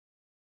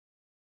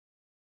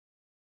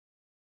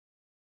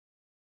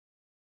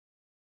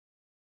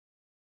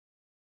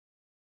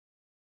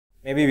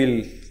maybe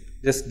we'll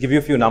just give you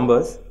a few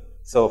numbers.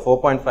 So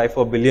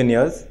 4.54 billion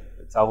years,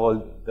 that's how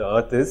old the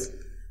Earth is.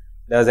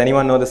 Does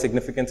anyone know the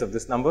significance of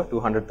this number,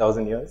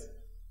 200,000 years?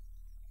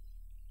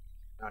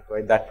 Not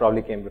quite, that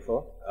probably came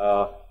before.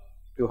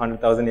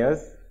 200,000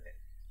 years.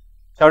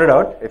 Shout it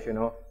out if you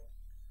know.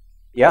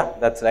 Yeah,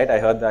 that's right, I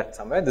heard that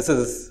somewhere. This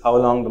is how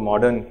long the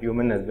modern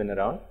human has been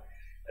around,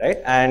 right?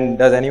 And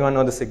does anyone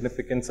know the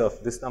significance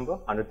of this number,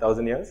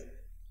 100,000 years?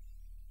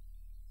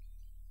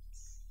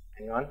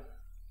 Anyone?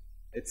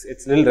 It's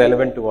a little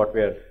relevant to what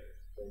we are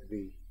going to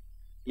be.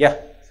 Yeah,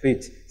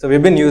 speech. So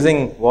we've been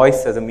using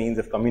voice as a means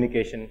of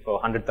communication for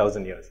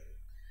 100,000 years,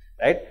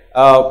 right?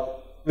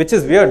 Which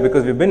is weird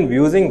because we've been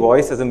using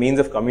voice as a means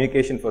of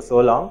communication for so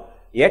long,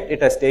 yet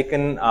it has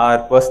taken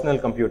our personal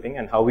computing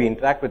and how we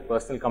interact with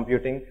personal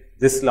computing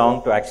this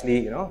long to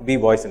actually, be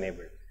voice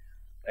enabled,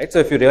 right? So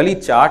if you really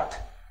chart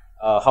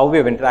how we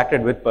have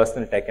interacted with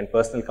personal tech and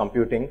personal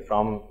computing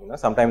from,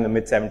 sometime in the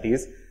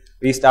mid-70s,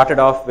 we started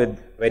off with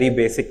very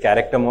basic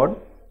character mode.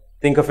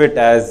 Think of it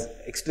as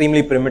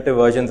extremely primitive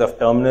versions of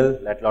terminal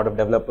that a lot of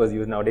developers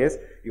use nowadays.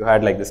 You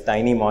had like this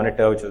tiny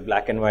monitor which was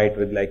black and white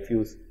with like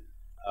few,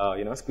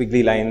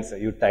 squiggly lines.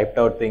 You typed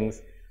out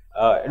things.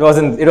 It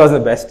wasn't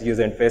the best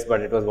user interface,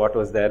 but it was what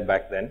was there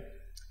back then.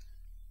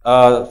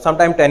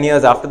 Sometime 10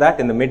 years after that,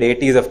 in the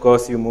mid-80s, of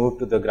course, you moved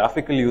to the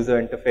graphical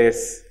user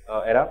interface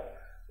era,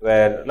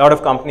 where a lot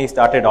of companies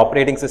started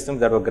operating systems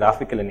that were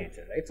graphical in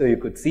nature, right? So you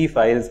could see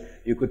files,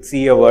 you could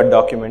see a Word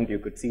document, you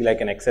could see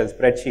like an Excel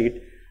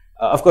spreadsheet.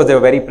 Of course, they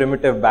were very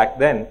primitive back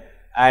then.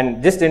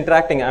 And just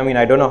interacting,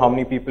 I don't know how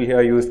many people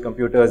here used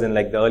computers in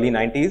like the early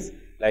 90s.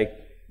 Like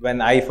when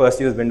I first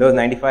used Windows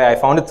 95, I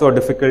found it so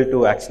difficult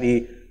to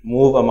actually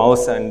move a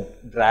mouse and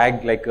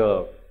drag like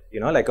a,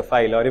 like a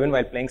file, or even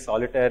while playing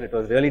solitaire, it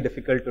was really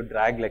difficult to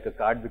drag like a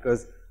card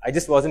because I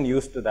just wasn't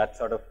used to that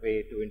sort of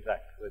way to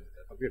interact with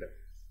the computer.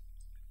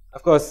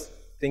 Of course,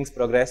 things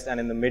progressed, and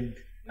in the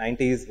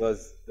mid-90s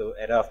was the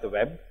era of the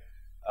web.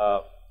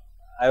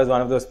 I was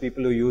one of those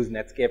people who used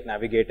Netscape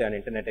Navigator and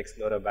Internet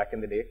Explorer back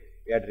in the day.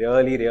 We had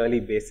really, really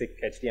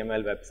basic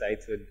HTML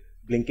websites with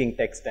blinking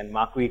text and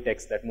marquee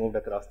text that moved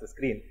across the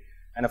screen.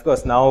 And of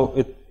course, now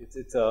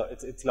it's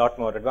a lot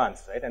more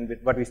advanced, right?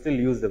 But we still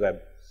use the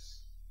web.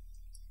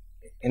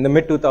 In the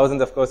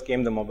mid-2000s, of course,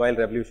 came the mobile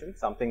revolution,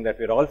 something that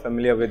we're all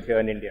familiar with here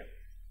in India,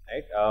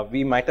 right?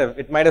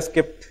 It might have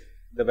skipped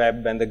the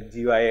web and the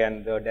GUI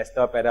and the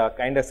desktop era,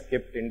 kind of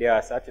skipped India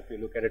as such, if you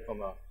look at it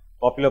from a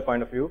popular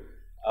point of view.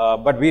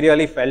 But we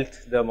really felt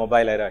the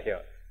mobile era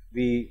here.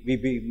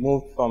 We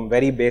moved from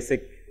very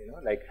basic,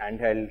 like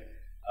handheld,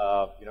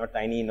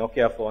 tiny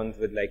Nokia phones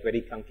with like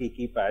very clunky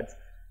keypads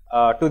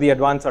to the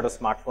advanced sort of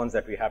smartphones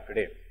that we have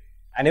today.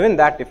 And even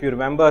that, if you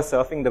remember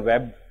surfing the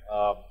web,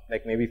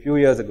 like maybe a few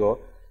years ago,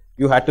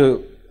 you had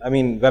to,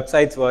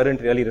 websites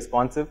weren't really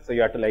responsive, so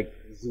you had to like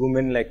zoom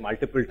in like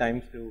multiple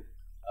times to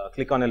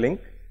click on a link.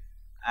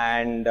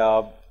 And,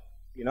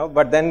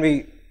 but then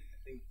I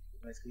think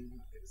my screen,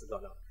 this is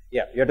gone out.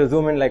 Yeah, you had to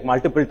zoom in like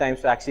multiple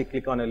times to actually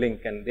click on a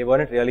link, and they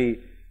weren't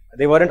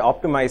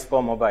optimized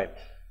for mobile.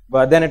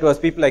 But then it was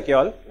people like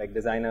y'all, like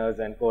designers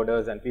and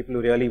coders and people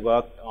who really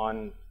worked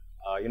on,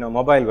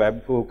 mobile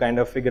web, who kind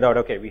of figured out,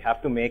 okay, we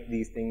have to make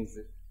these things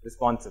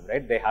responsive,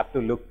 right? They have to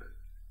look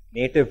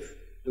native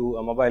to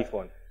a mobile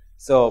phone.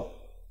 So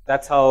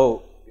that's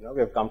how, we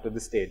have come to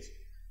this stage.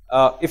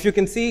 If you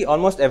can see,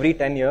 almost every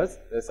 10 years,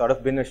 there's sort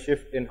of been a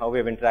shift in how we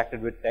have interacted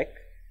with tech.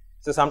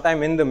 So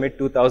sometime in the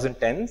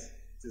mid-2010s,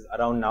 which is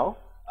around now,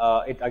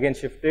 it again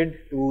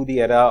shifted to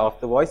the era of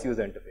the voice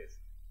user interface,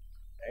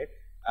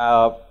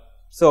 right?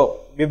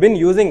 So we've been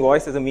using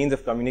voice as a means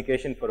of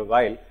communication for a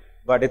while,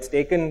 but it's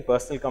taken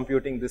personal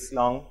computing this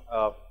long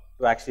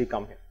to actually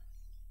come here.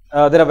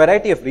 There are a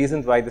variety of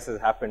reasons why this has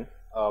happened.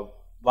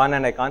 One,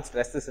 and I can't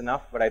stress this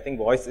enough, but I think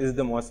voice is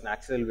the most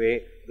natural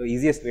way, the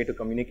easiest way to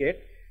communicate.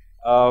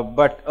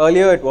 But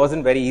earlier, it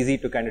wasn't very easy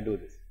to kind of do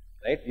this,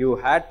 right? You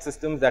had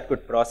systems that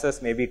could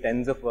process maybe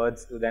tens of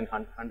words to then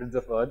hundreds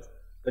of words.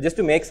 But just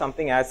to make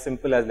something as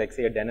simple as, like,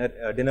 say, a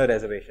dinner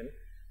reservation,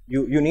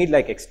 you need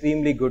like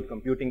extremely good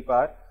computing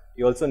power.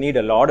 You also need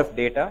a lot of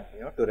data,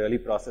 to really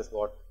process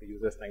what the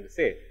user is trying to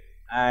say.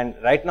 And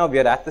right now, we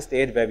are at the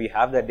stage where we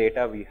have that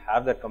data, we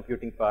have that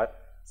computing power.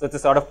 So it's a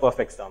sort of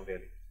perfect storm,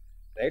 really,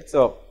 right?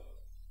 So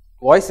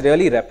voice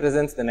really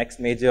represents the next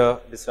major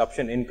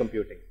disruption in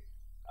computing.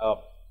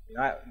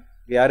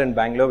 We are in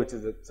Bangalore, which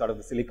is sort of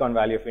the Silicon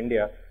Valley of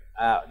India.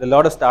 There are a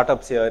lot of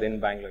startups here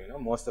in Bangalore.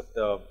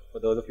 For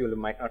those of you who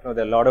might not know,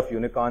 there are a lot of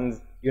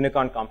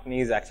unicorn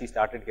companies actually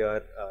started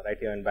here, right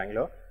here in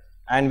Bangalore.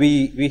 And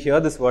we hear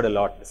this word a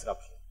lot,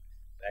 disruption,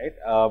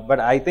 right? But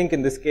I think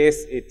in this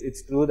case,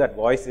 it's true that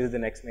voice is the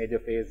next major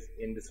phase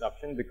in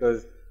disruption,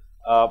 because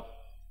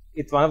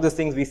it's one of those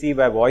things we see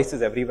where voice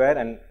is everywhere,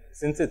 and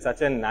since it's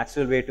such a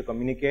natural way to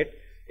communicate,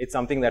 it's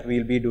something that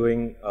we'll be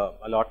doing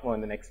a lot more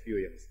in the next few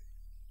years.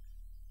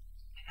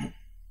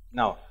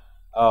 Now,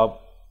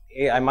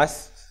 I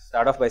must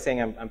start off by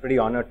saying I'm pretty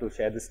honored to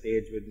share the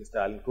stage with Mr.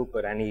 Alan Cooper,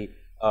 and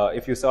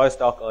if you saw his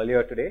talk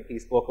earlier today, he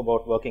spoke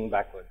about working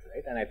backwards,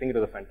 right? And I think it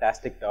was a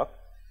fantastic talk.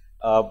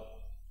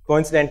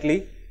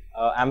 Coincidentally,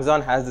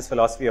 Amazon has this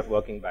philosophy of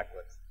working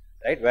backwards,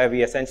 right? Where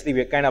we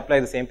kind of apply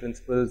the same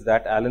principles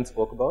that Alan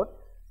spoke about.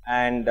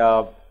 And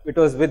it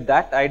was with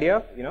that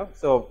idea,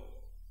 so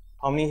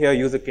how many here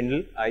use a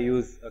Kindle? I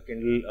use a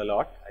Kindle a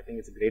lot. I think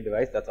it's a great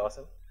device. That's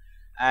awesome.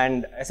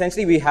 And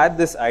essentially, we had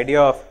this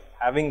idea of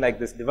having like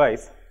this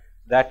device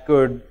that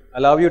could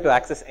allow you to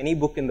access any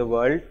book in the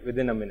world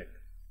within a minute.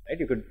 Right?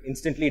 You could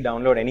instantly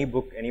download any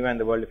book anywhere in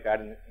the world if you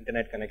had an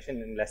internet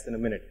connection in less than a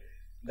minute.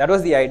 That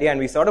was the idea, and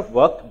we sort of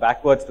worked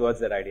backwards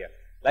towards that idea.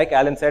 Like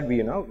Alan said, we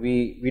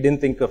didn't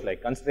think of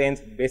like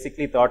constraints.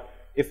 Basically, thought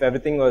if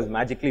everything was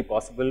magically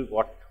possible,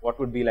 what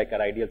would be like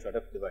our ideal sort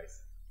of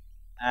device?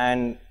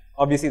 And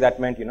obviously, that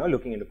meant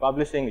looking into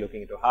publishing,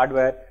 looking into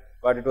hardware.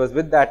 But it was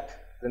with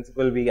that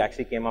principle we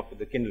actually came up with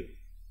the Kindle.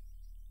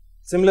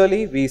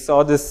 Similarly, we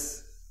saw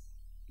this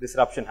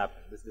disruption happen.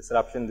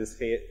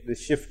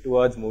 This shift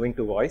towards moving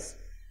to voice,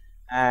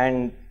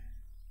 and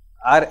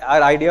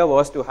our idea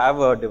was to have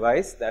a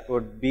device that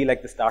would be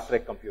like the Star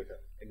Trek computer,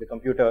 like the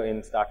computer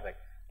in Star Trek,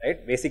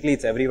 right? Basically,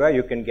 it's everywhere.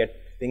 You can get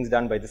things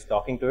done by just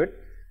talking to it.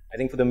 I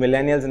think for the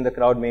millennials in the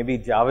crowd, maybe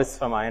Jarvis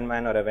from Iron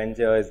Man or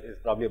Avenger is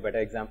probably a better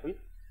example.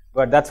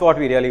 But that's what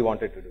we really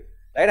wanted to do,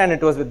 right? And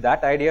it was with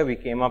that idea we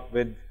came up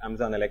with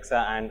Amazon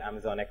Alexa and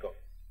Amazon Echo.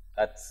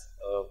 That's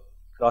a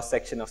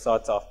cross-section of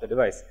sorts of the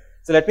device.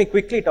 So let me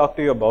quickly talk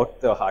to you about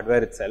the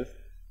hardware itself.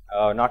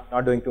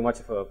 Not doing too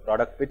much of a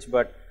product pitch,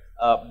 but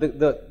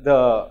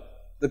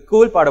the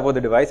cool part about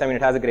the device, I mean,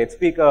 it has a great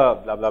speaker,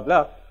 blah, blah,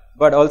 blah.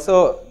 But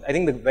also, I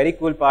think the very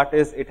cool part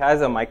is it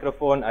has a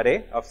microphone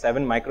array of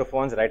 7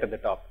 microphones right at the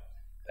top,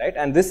 right?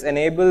 And this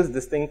enables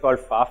this thing called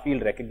far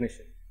field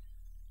recognition.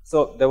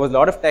 So there was a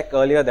lot of tech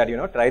earlier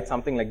that, tried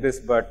something like this,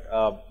 but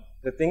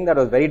the thing that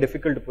was very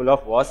difficult to pull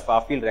off was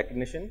far field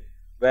recognition,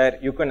 where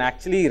you can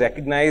actually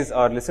recognize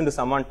or listen to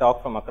someone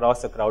talk from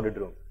across a crowded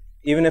room,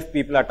 even if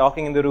people are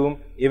talking in the room,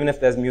 even if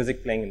there's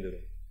music playing in the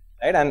room,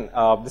 right? And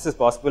this is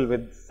possible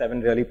with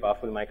 7 really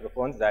powerful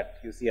microphones that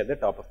you see at the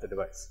top of the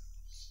device.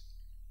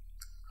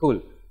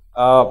 Cool.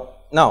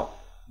 Now,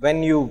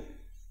 when you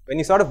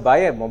sort of buy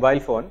a mobile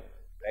phone,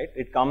 right,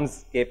 it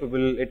comes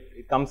capable.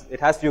 It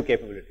has few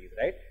capabilities,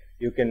 right?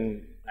 You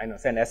can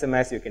send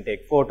SMS. You can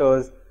take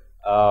photos.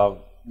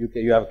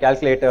 You have a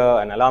calculator,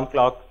 an alarm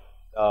clock.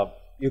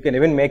 You can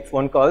even make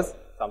phone calls,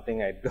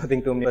 something I don't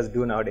think too many of us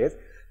do nowadays.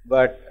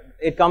 But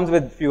it comes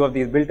with few of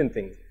these built-in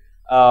things.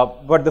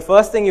 But the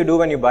first thing you do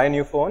when you buy a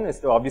new phone is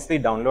to obviously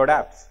download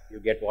apps. You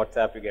get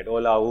WhatsApp, you get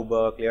Ola,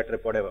 Uber,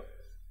 ClearTrip, whatever.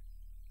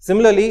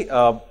 Similarly,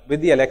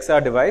 with the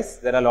Alexa device,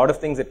 there are a lot of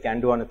things it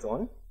can do on its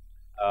own.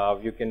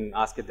 You can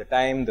ask it the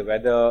time, the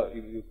weather,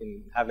 you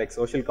can have like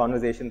social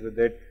conversations with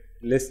it,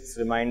 lists,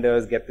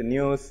 reminders, get the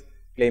news,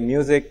 play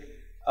music.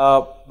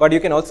 But you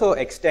can also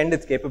extend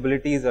its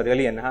capabilities or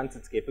really enhance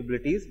its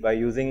capabilities by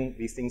using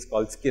these things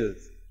called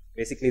skills.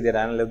 Basically, they're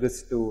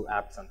analogous to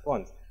apps on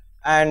phones.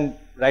 And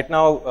right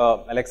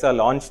now, Alexa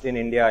launched in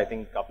India, I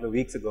think a couple of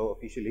weeks ago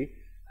officially.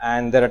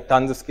 And there are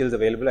tons of skills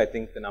available. I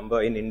think the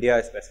number in India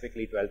is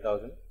specifically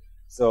 12,000.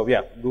 So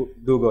yeah, do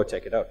go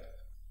check it out.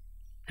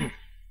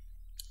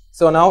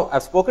 So now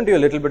I've spoken to you a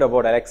little bit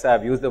about Alexa.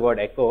 I've used the word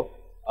Echo.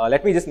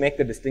 Let me just make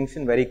the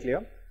distinction very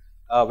clear.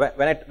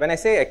 When I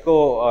say Echo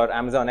or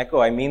Amazon Echo,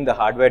 I mean the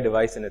hardware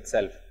device in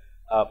itself.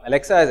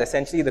 Alexa is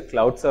essentially the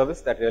cloud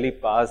service that really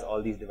powers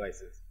all these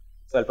devices.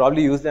 So I'll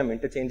probably use them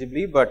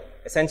interchangeably, but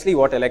essentially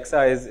what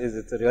Alexa is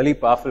it's a really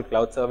powerful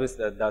cloud service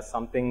that does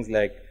some things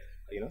like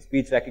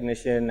speech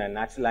recognition and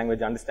natural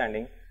language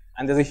understanding,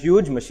 and there's a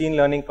huge machine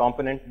learning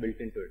component built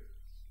into it,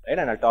 right?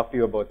 And I'll talk to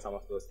you about some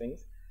of those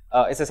things.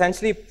 It's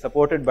essentially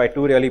supported by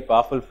 2 really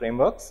powerful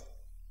frameworks,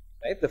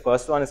 right? The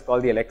first one is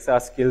called the Alexa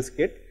Skills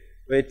Kit,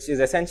 which is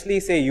essentially,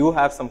 say you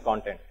have some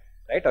content,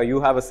 right? Or you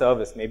have a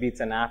service, maybe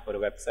it's an app or a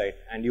website,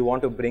 and you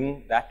want to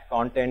bring that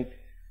content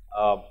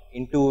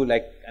into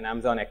like an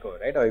Amazon Echo,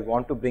 right? Or you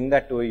want to bring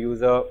that to a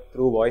user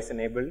through voice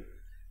enabled,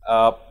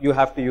 you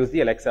have to use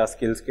the Alexa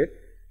Skills Kit.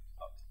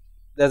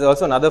 There's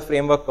also another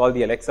framework called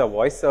the Alexa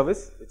Voice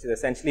Service, which is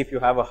essentially if you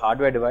have a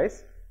hardware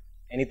device,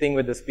 anything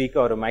with a speaker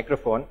or a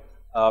microphone,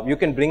 you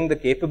can bring the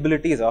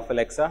capabilities of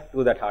Alexa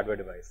to that hardware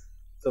device.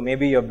 So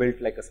maybe you've built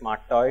like a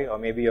smart toy, or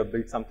maybe you've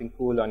built something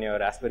cool on your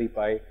Raspberry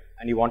Pi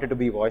and you want it to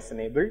be voice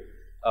enabled,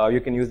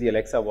 you can use the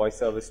Alexa Voice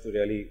Service to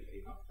really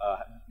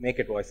make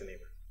it voice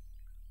enabled.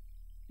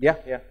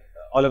 Yeah.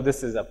 All of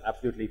this is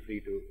absolutely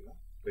free to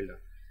build on.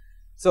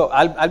 So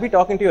I'll be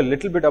talking to you a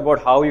little bit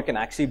about how you can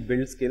actually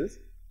build skills,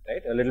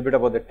 right? A little bit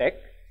about the tech,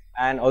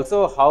 and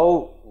also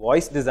how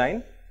voice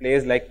design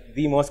plays like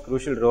the most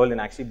crucial role in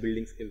actually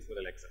building skills for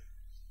Alexa.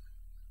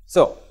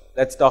 So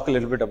let's talk a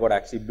little bit about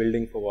actually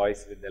building for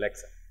voice with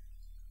Alexa.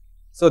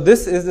 So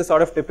this is the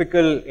sort of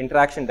typical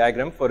interaction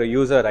diagram for a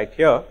user right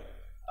here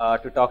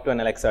to talk to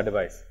an Alexa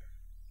device.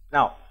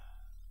 Now,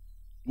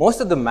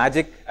 most of the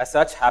magic as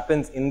such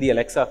happens in the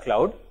Alexa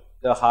cloud.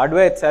 The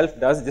hardware itself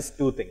does just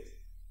 2 things,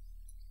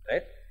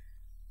 right?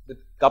 The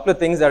couple of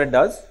things that it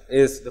does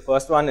is, the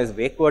first one is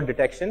wake word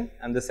detection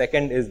and the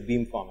second is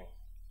beamforming.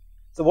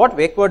 So what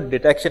wake word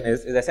detection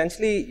is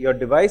essentially your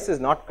device is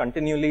not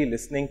continually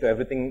listening to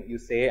everything you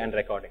say and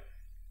recording,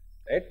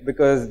 right?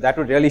 Because that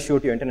would really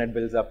shoot your internet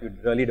bills up. You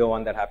really don't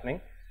want that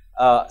happening.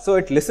 So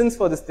it listens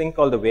for this thing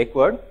called the wake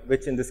word,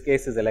 which in this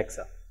case is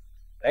Alexa,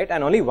 right?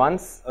 And only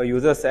once a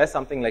user says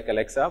something like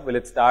Alexa will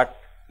it start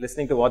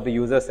listening to what the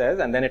user says,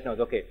 and then it knows,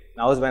 okay,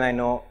 now is when I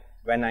know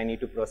when I need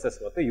to process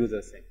what the user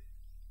is saying.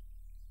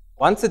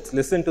 Once it's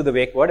listened to the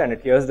wake word and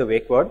it hears the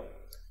wake word,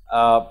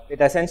 it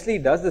essentially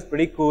does this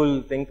pretty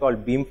cool thing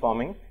called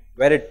beamforming,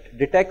 where it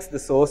detects the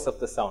source of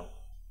the sound,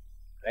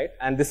 right?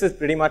 And this is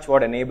pretty much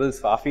what enables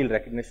far-field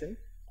recognition.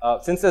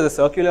 Since there's a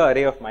circular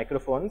array of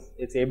microphones,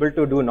 it's able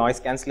to do noise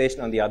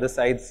cancellation on the other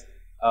sides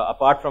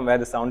apart from where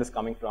the sound is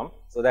coming from,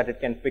 so that it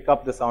can pick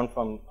up the sound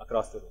from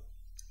across the room.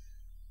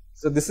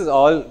 So this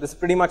is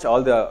pretty much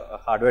all the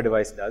hardware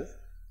device does.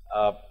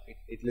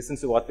 It listens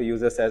to what the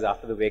user says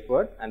after the wake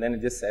word, and then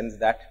it just sends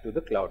that to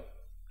the cloud.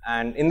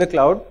 And in the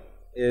cloud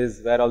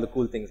is where all the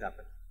cool things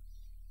happen.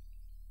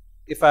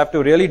 If I have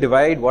to really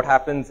divide what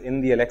happens in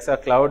the Alexa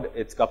cloud,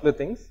 it's a couple of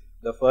things.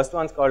 The first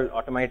one's called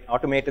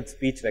automated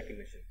speech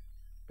recognition,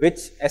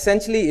 which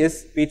essentially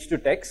is speech to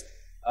text,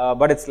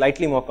 but it's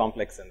slightly more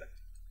complex than that,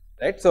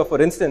 right? So for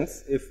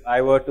instance, if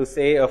I were to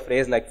say a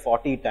phrase like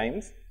 40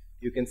 times,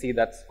 you can see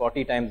that's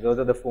 40 times, those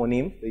are the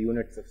phonemes, the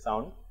units of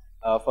sound,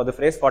 for the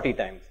phrase 40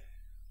 times,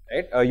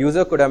 right? A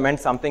user could have meant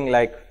something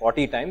like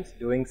 40 times,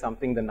 doing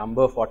something the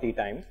number 40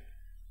 times.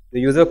 The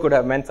user could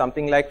have meant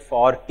something like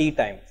for tea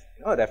times,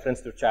 a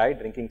reference to chai,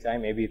 drinking chai,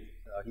 maybe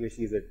he or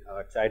she is a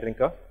chai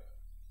drinker.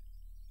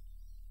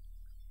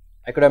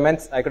 I could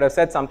have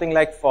said something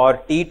like for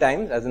tea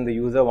times, as in the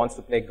user wants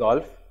to play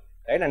golf,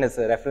 right? And it's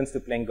a reference to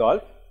playing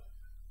golf.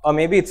 Or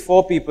maybe it's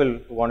 4 people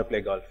who want to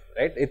play golf,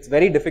 right? It's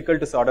very difficult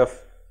to sort of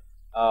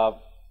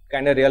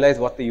kind of realize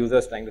what the user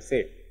is trying to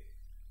say.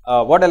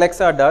 What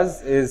Alexa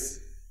does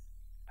is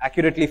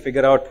accurately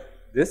figure out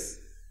this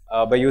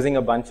by using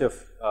a bunch of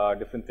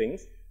different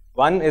things.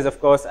 One is, of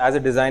course, as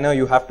a designer,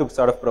 you have to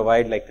sort of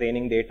provide like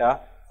training data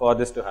for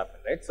this to happen,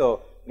 right?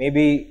 So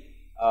maybe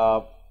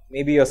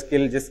your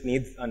skill just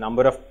needs a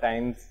number of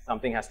times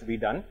something has to be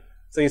done.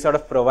 So you sort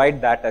of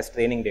provide that as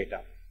training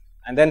data.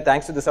 And then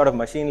thanks to the sort of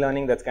machine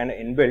learning that's kind of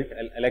inbuilt,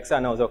 Alexa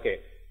knows,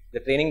 okay,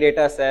 the training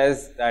data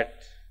says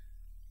that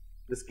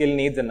the skill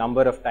needs a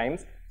number of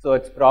times, so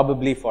it's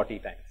probably 40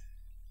 times,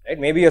 right?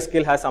 Maybe your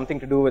skill has something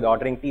to do with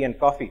ordering tea and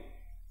coffee,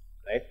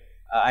 right?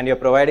 And you're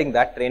providing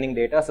that training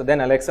data, so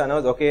then Alexa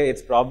knows, okay,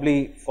 it's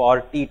probably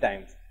 40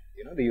 times.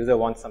 The user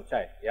wants some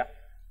chai, yeah?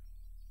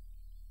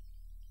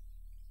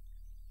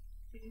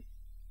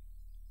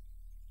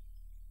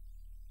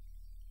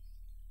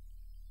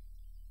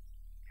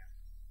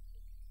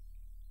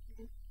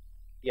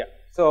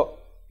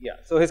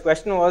 So his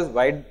question was,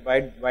 why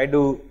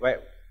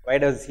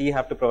does he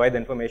have to provide the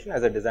information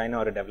as a designer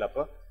or a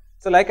developer?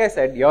 So like I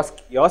said,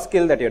 your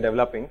skill that you're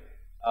developing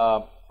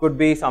could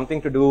be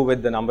something to do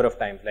with the number of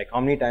times, like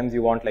how many times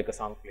you want like a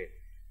song played,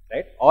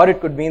 right? Or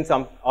it could mean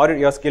or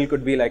your skill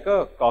could be like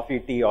a coffee,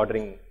 tea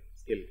ordering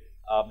skill.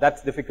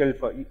 That's difficult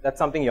that's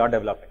something you're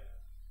developing,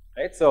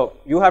 right? So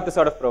you have to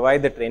sort of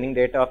provide the training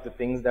data of the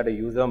things that a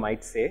user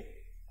might say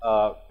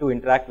to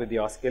interact with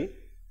your skill,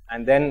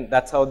 and then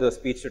that's how the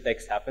speech to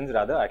text happens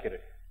rather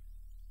accurately.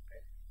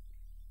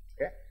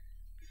 Okay.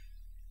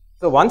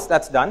 So once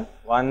that's done,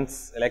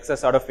 once Alexa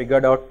sort of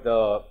figured out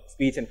the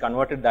speech and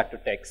converted that to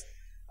text,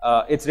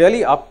 it's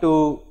really up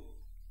to,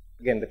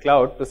 again, the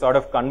cloud to sort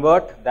of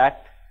convert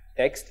that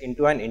text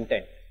into an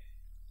intent,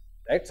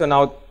 right? So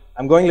now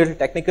I'm going a little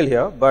technical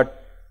here,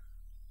 but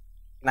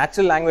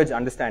natural language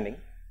understanding,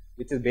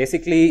 which is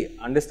basically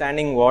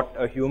understanding what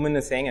a human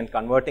is saying and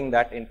converting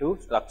that into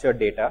structured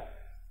data,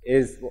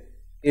 is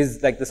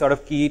like the sort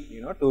of key,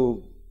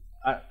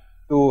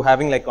 to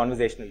having like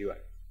conversational UI,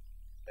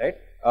 right?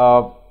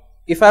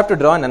 If I have to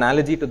draw an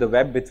analogy to the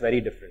web, it's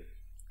very different.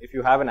 If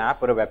you have an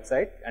app or a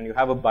website and you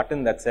have a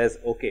button that says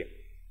OK,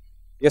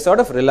 you're sort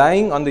of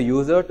relying on the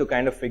user to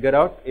kind of figure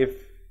out if,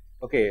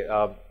 okay,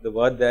 the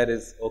word there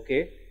is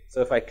OK,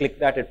 so if I click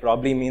that, it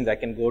probably means I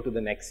can go to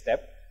the next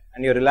step.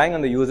 And you're relying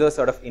on the user's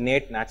sort of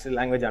innate natural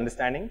language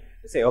understanding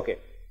to say, okay,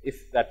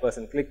 if the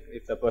person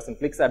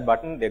clicks that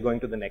button, they're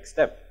going to the next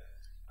step.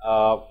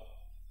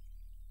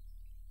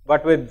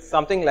 But with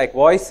something like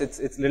voice, it's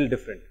a little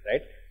different,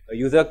 right? A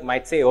user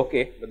might say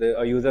okay, but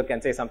a user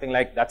can say something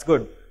like that's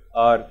good,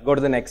 or go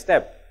to the next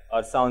step,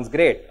 or sounds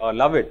great, or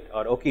love it,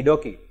 or okie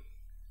dokie,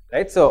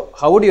 right? So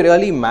how would you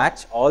really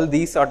match all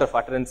these sort of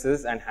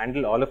utterances and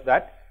handle all of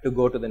that to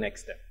go to the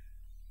next step?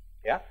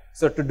 Yeah.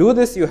 So to do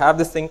this, you have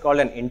this thing called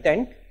an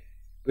intent,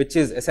 which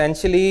is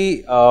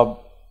essentially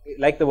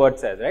like the word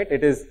says, right?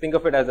 It is, think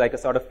of it as like a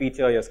sort of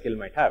feature your skill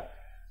might have.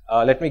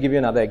 Let me give you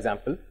another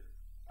example.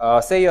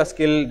 Say your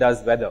skill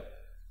does weather,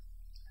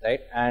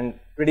 right? And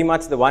pretty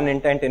much the one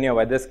intent in your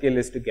weather skill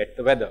is to get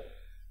the weather.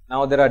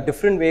 Now there are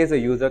different ways a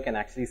user can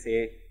actually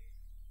say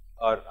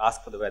or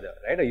ask for the weather,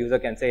 right? A user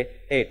can say,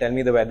 hey, tell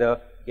me the weather,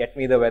 get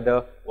me the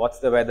weather, what's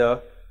the weather,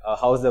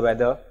 how's the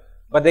weather?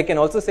 But they can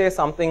also say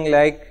something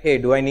like, hey,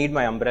 do I need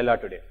my umbrella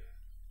today?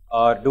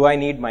 or do I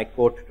need my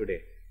coat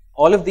today?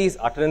 All of these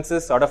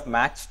utterances sort of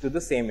match to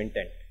the same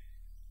intent.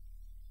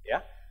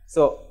 Yeah.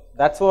 So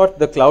that's what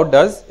the cloud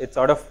does. It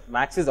sort of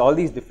matches all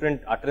these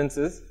different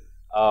utterances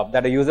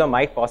that a user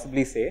might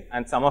possibly say,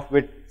 and some of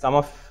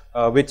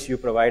which you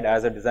provide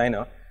as a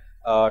designer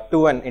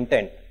to an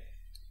intent.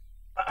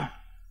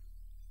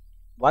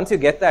 Once you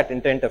get that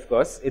intent, of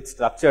course, it's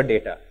structured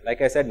data.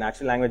 Like I said,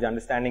 natural language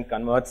understanding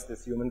converts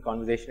this human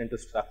conversation into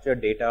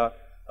structured data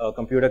a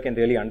computer can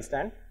really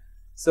understand.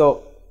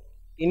 So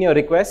in your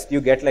request,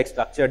 you get like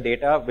structured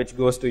data which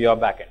goes to your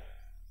backend.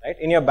 Right?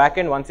 In your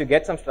backend, once you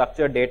get some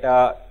structured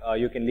data,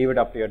 you can leave it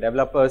up to your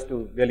developers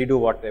to really do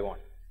what they want.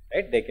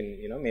 Right? They can,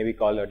 maybe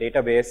call a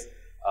database.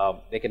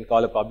 They can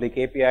call a public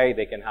API.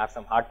 They can have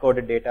some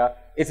hard-coded data.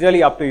 It's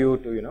really up to you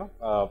to,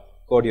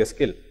 code your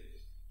skill.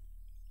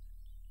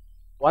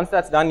 Once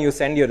that's done, you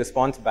send your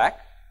response back.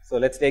 So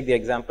let's take the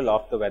example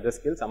of the weather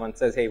skill. Someone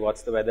says, hey,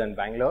 what's the weather in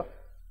Bangalore?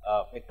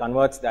 It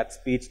converts that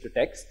speech to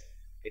text.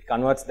 It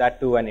converts that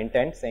to an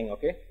intent, saying,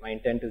 okay, my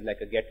intent is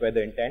like a get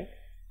weather intent.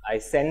 I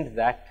send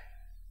that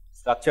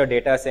structured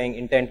data saying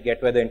intent,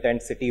 get weather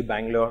intent, city,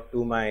 Bangalore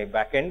to my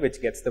backend,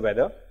 which gets the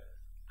weather.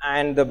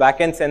 And the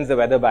backend sends the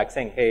weather back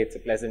saying, hey, it's a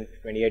pleasant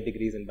 28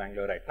 degrees in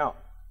Bangalore right now.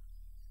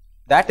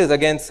 That is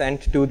again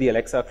sent to the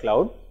Alexa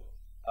cloud,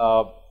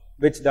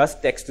 which does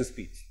text to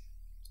speech.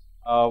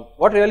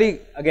 What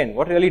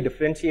really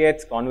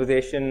differentiates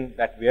conversation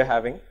that we are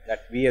having,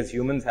 that we as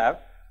humans have,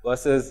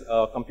 versus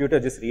a computer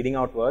just reading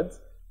out words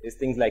is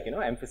things like,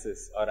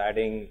 emphasis, or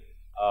adding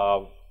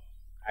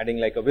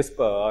like a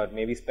whisper, or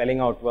maybe spelling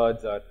out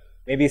words, or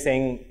maybe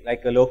saying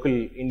like a local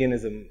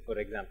Indianism, for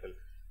example.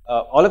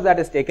 All of that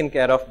is taken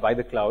care of by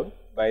the cloud,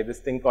 by this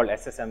thing called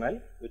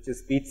SSML, which is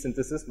speech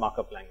synthesis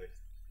markup language.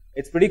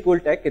 It's pretty cool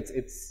tech. It's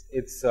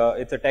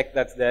a tech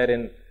that's there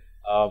in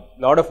a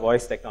lot of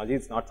voice technology.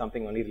 It's not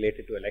something only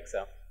related to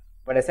Alexa.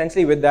 But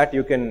essentially with that,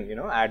 you can,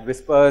 add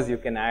whispers. You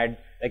can add,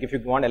 like if you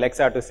want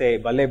Alexa to say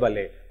balle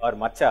balle or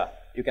matcha,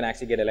 you can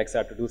actually get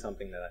Alexa to do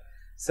something like that.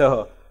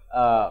 So,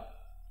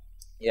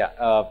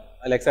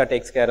 Alexa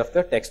takes care of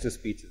the text to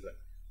speech as well.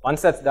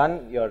 Once that's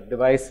done, your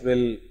device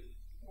will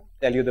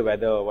tell you the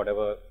weather or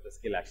whatever the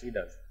skill actually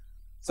does.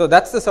 So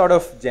that's the sort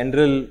of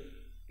general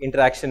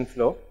interaction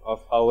flow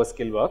of how a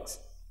skill works.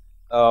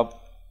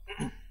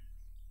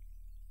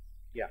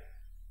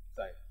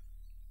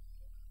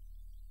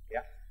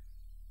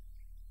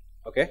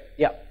 Okay,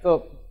 yeah.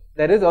 So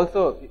there is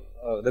also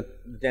the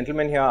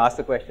gentleman here asked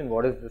the question,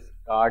 what is this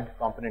card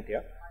component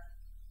here?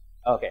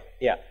 Okay,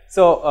 yeah.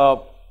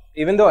 So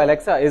even though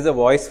Alexa is a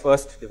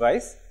voice-first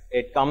device,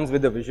 it comes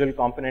with a visual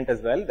component as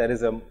well. There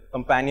is a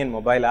companion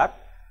mobile app.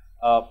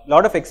 A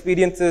lot of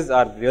experiences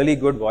are really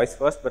good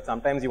voice-first, but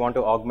sometimes you want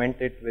to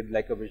augment it with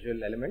like a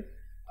visual element.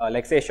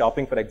 Like say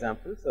shopping, for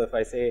example. So if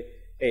I say,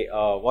 hey,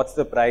 what's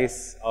the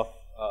price of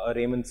a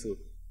Raymond suit?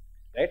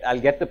 Right? I'll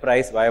get the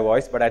price via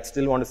voice, but I'd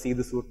still want to see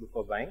the suit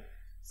before buying.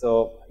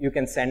 So you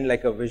can send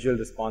like a visual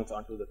response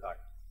onto the card,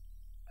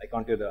 like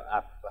onto the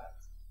app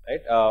perhaps.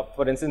 Right?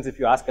 For instance, if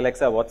you ask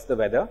Alexa, what's the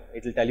weather?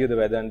 It'll tell you the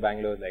weather in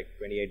Bangalore is like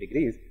 28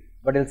 degrees,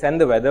 but it'll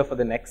send the weather for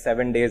the next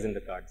 7 days in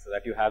the card so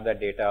that you have that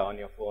data on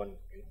your phone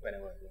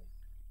whenever you want.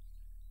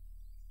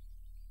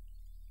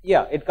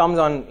 Yeah, it comes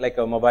on like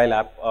a mobile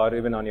app or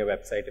even on your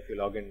website if you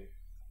log in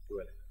to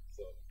it.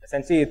 So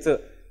essentially,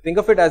 think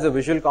of it as a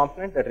visual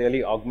component that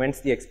really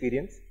augments the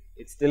experience.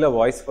 It's still a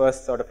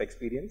voice-first sort of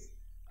experience,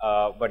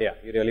 but yeah,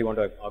 you really want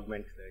to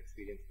augment the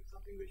experience with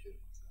something visual.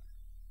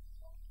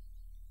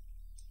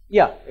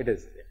 Yeah, it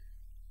is. Yeah.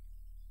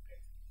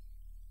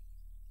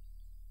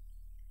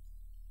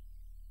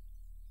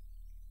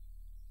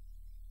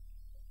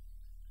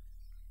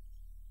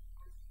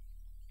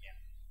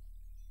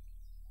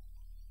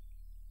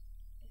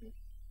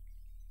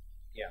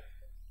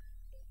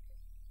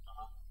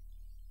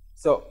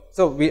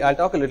 I'll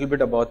talk a little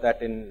bit about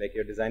that in like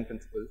your design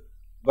principles.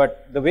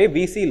 But the way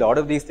we see a lot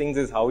of these things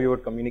is how you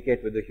would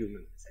communicate with a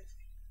human,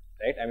 essentially,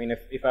 right? I mean,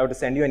 if I were to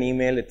send you an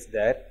email, it's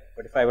there.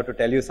 But if I were to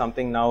tell you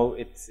something now,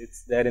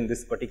 it's there in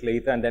this particular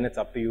ether, and then it's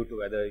up to you to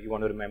whether you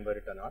want to remember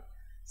it or not.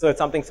 So it's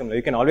something similar.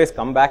 You can always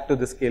come back to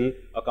the skill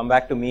or come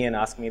back to me and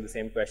ask me the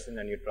same question,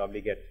 and you'd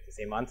probably get the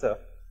same answer.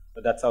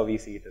 But that's how we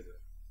see it as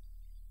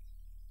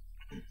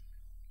well.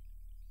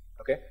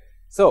 Okay,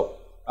 so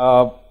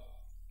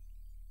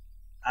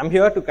I'm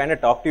here to kind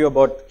of talk to you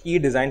about key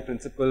design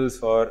principles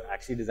for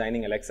actually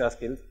designing Alexa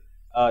skills.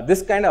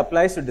 This kind of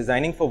applies to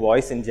designing for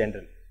voice in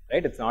general,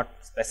 right? It's not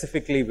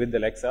specifically with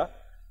Alexa.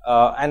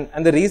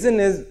 And the reason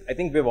is, I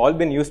think we've all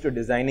been used to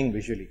designing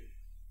visually,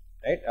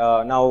 right?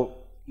 Now,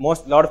 a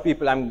lot of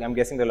people, I'm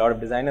guessing there are a lot of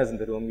designers in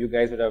the room, you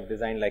guys would have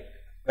designed like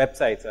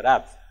websites or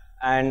apps.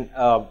 And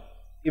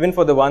even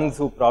for the ones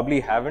who probably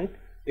haven't,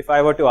 if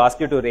I were to ask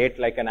you to rate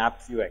like an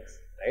app's UX,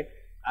 right?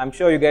 I'm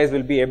sure you guys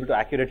will be able to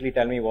accurately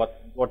tell me what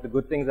the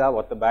good things are,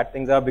 what the bad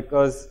things are,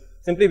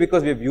 simply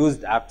because we've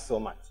used apps so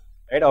much,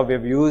 right? Or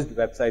we've used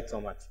websites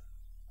so much.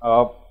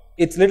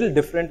 It's a little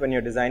different when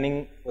you're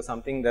designing for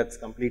something that's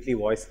completely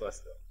voice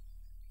first.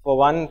 For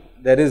one,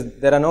 there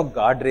are no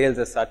guardrails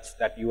as such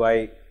that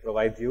UI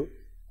provides you.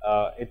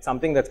 It's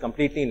something that's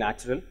completely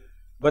natural.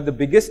 But the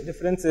biggest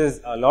difference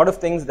is a lot of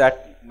things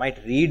that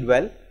might read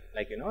well,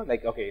 like,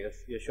 like, okay,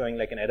 you're showing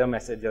like an error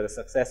message or a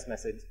success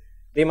message.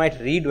 They might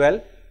read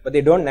well, but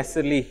they don't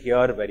necessarily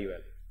hear very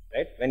well,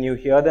 right? When you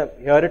hear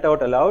it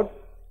out aloud,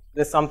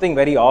 there's something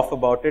very off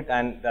about it,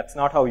 and that's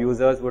not how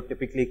users would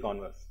typically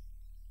converse,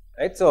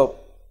 right? So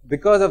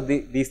because of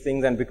these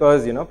things, and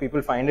because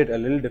people find it a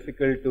little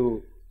difficult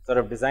to sort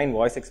of design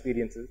voice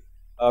experiences,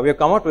 we have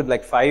come up with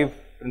like 5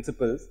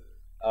 principles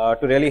to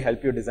really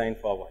help you design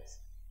for voice,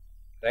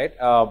 right?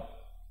 A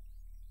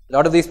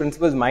lot of these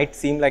principles might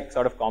seem like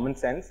sort of common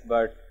sense,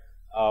 but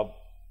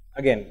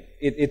again,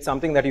 it's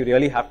something that you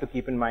really have to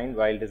keep in mind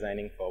while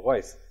designing for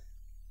voice.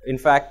 In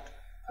fact,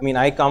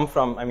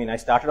 I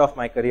started off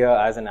my career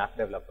as an app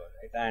developer,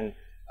 right? And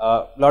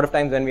a lot of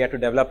times when we had to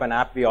develop an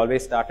app, we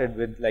always started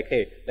with like,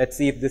 hey, let's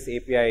see if this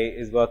API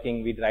is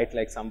working. We'd write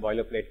like some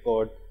boilerplate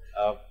code.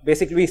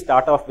 Basically, we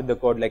start off with the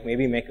code, like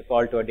maybe make a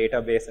call to a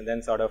database and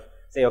then sort of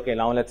say, okay,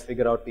 now let's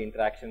figure out the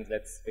interactions.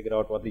 Let's figure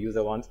out what the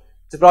user wants.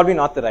 It's probably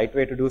not the right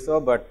way to do so,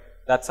 but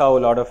that's how a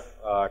lot of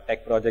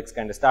tech projects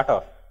kind of start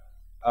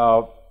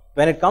off.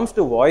 When it comes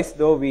to voice,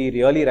 though, we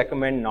really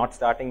recommend not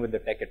starting with the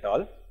tech at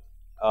all.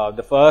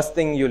 The first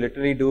thing you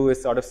literally do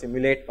is sort of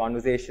simulate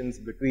conversations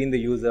between the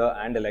user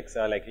and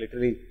Alexa, like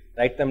literally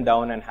write them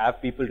down and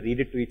have people read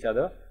it to each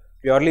other,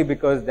 purely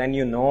because then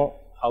you know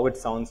how it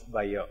sounds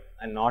by ear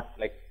and not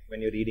like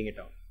when you're reading it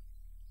out.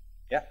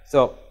 Yeah,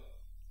 so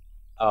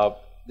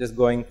just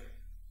going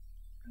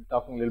and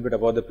talking a little bit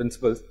about the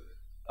principles.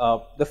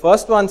 The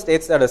first one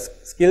states that a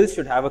skill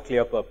should have a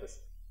clear purpose.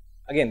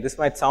 Again, this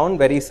might sound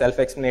very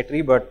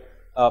self-explanatory, but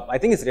I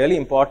think it's really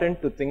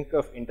important to think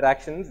of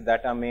interactions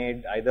that are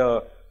made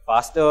either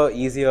faster,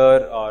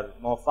 easier, or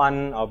more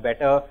fun or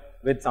better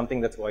with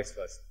something that's voice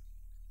first.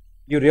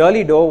 You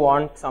really don't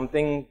want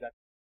something that,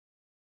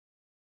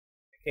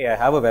 hey, I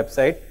have a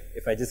website.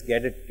 If I just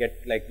get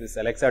like this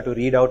Alexa to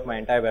read out my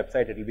entire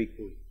website, it'll be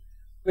cool,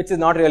 which is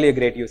not really a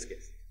great use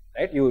case,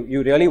 right?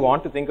 You really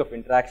want to think of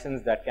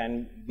interactions that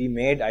can be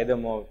made either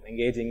more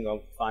engaging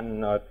or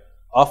fun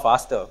or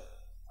faster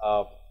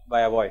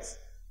by a voice.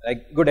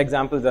 Like good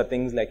examples are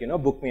things like,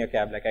 book me a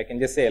cab. Like I can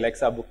just say,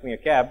 Alexa, book me a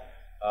cab.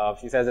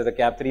 She says there's a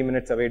cab 3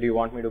 minutes away. Do you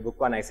want me to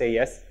book one? I say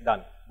yes,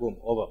 done, boom,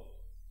 over.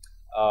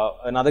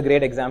 Another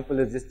great example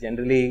is just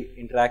generally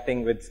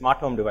interacting with smart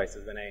home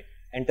devices. When I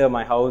enter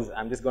my house,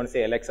 I'm just going to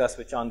say, Alexa,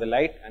 switch on the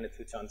light, and it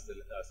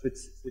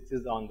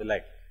switches on the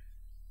light.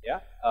 Yeah,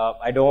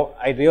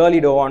 I really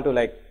don't want to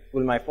like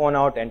pull my phone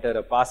out, enter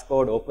a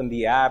passcode, open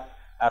the app,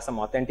 have some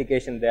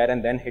authentication there,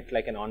 and then hit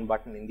like an on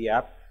button in the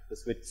app to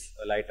switch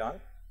a light on.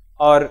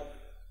 Or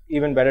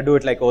even better, do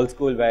it like old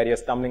school, where you're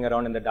stumbling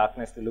around in the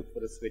darkness to look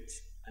for a switch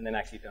and then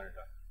actually turn it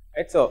on.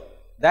 Right? So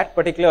that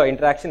particular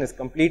interaction is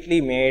completely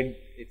made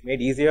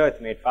easier,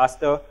 it's made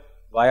faster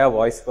via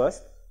voice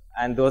first,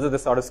 and those are the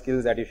sort of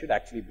skills that you should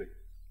actually build.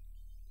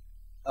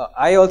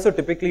 I also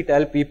typically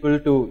tell people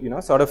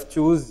to sort of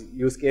choose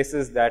use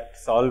cases that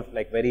solve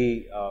like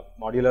very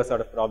modular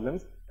sort of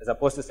problems, as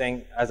opposed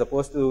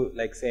to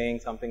like saying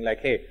something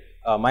like, hey,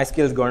 my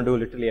skill is going to do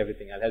literally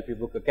everything. I'll help you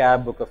book a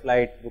cab, book a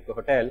flight, book a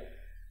hotel,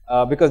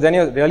 because then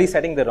you're really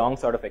setting the wrong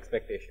sort of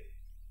expectation.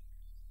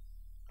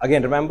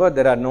 Again, remember,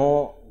 there are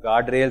no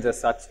guardrails as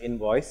such in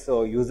voice,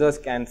 so users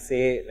can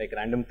say like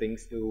random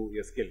things to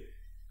your skill,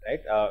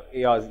 right?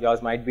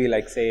 Yours might be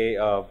like, say,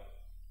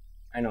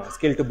 I know,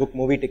 skill to book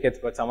movie tickets,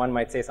 but someone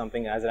might say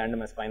something as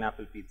random as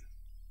pineapple pizza,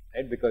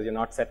 right? Because you've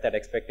not set that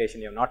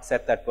expectation, you've not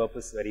set that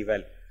purpose very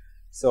well.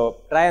 So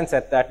try and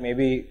set that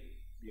maybe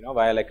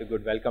via like a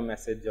good welcome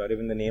message or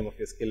even the name of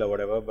your skill or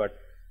whatever, but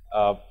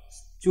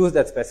choose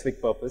that specific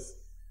purpose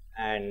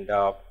and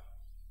yeah.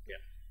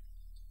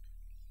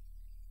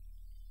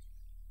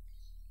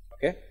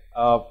 Okay.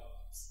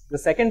 The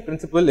second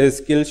principle is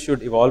skills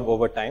should evolve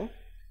over time.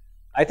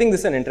 I think this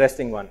is an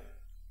interesting one.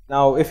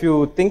 Now, if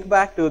you think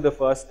back to the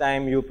first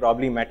time you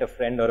probably met a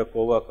friend or a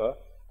coworker,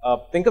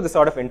 think of the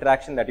sort of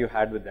interaction that you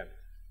had with them.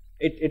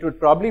 It would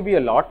probably be a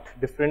lot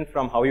different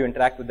from how you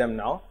interact with them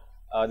now.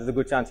 There's a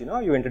good chance,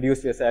 you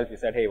introduced yourself, you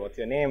said, hey, what's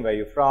your name, where are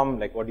you from,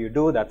 like what do you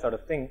do, that sort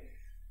of thing.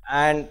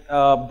 And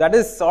that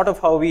is sort of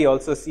how we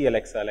also see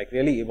Alexa, like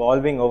really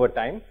evolving over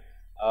time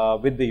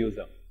with the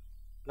user.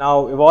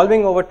 Now,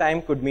 evolving over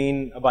time could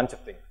mean a bunch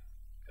of things,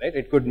 right?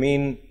 It could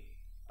mean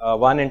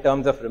one in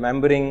terms of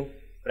remembering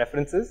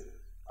preferences.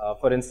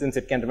 For instance,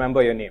 it can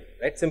remember your name,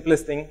 right?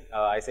 Simplest thing,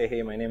 I say,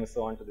 hey, my name is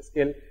Sohan to the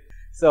skill.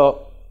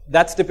 So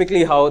that's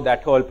typically how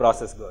that whole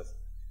process goes.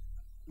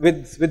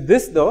 With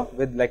this though,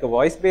 with like a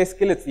voice-based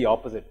skill, it's the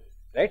opposite,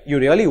 right? You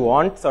really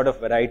want sort of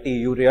variety.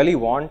 You really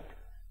want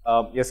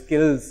your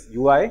skills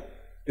UI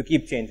to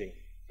keep changing,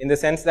 in the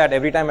sense that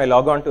every time I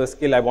log on to a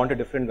skill, I want a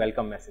different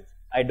welcome message.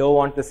 I don't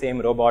want the same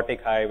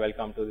robotic, hi,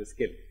 welcome to the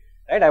skill,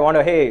 right? I want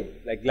a, hey,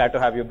 like glad to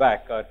have you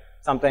back, or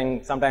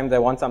sometimes I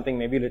want something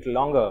maybe a little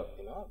longer,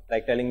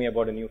 like telling me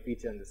about a new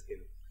feature in the skill.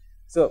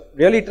 So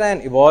really try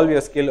and evolve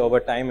your skill over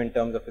time in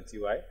terms of its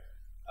UI,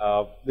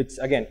 which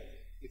again,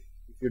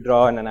 if if you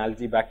draw an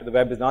analogy back to the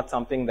web, is not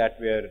something that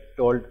we're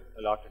told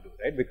a lot to do,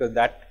 right? Because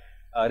that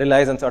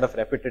relies on sort of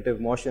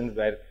repetitive motions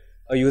where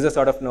a user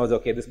sort of knows,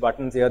 okay, this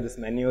button's here, this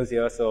menu's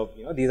here, so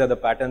these are the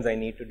patterns I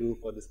need to do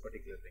for this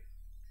particular thing.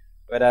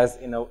 Whereas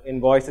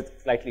in voice, it's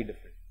slightly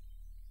different.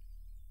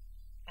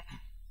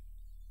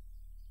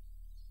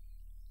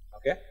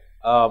 Okay.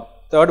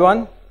 Third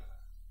one,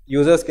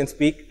 users can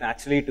speak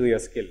naturally to your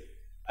skill.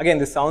 Again,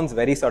 this sounds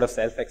very sort of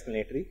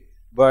self-explanatory,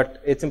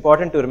 but it's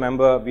important to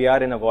remember we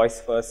are in a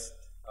voice-first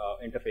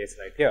interface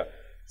right here.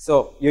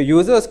 So your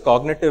user's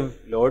cognitive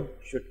load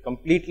should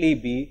completely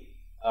be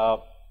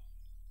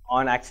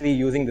on actually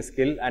using the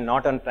skill and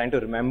not on trying to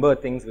remember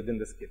things within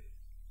the skill,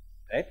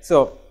 right?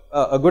 So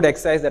a good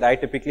exercise that I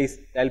typically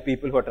tell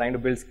people who are trying to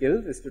build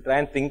skills is to try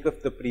and think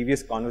of the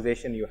previous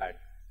conversation you had.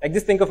 Like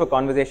just think of a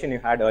conversation you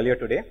had earlier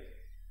today,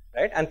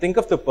 right? And think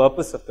of the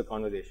purpose of the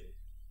conversation.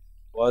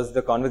 Was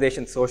the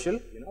conversation social,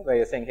 where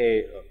you're saying,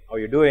 hey, how are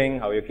you doing?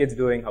 How are your kids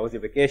doing? How was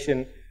your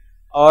vacation?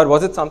 Or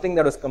was it something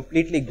that was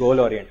completely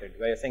goal-oriented,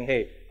 where you're saying,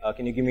 hey,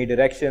 can you give me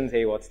directions?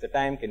 Hey, what's the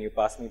time? Can you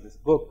pass me this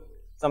book?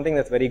 Something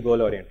that's very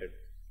goal-oriented.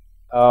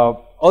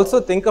 Also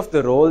think of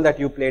the role that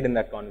you played in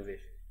that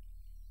conversation,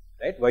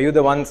 right? Were you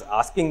the ones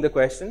asking the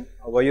question,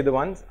 or were you the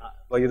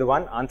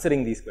one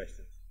answering these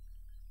questions?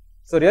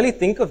 So really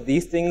think of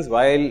these things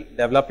while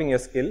developing your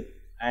skill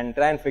and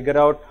try and figure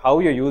out how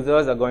your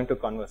users are going to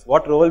converse.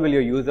 What role will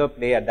your user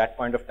play at that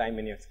point of time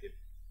in your skill,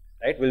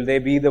 right? Will they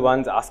be the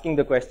ones asking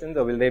the questions,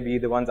 or will they be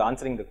the ones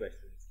answering the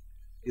questions?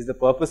 Is the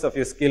purpose of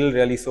your skill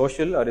really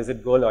social, or is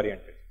it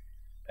goal-oriented,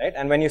 right?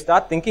 And when you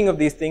start thinking of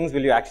these things,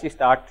 will you actually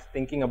start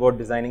thinking about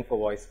designing for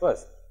voice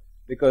first?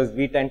 Because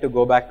we tend to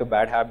go back to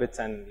bad habits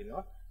and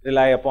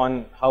rely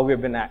upon how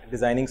we've been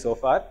designing so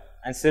far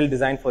and still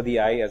design for the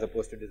eye as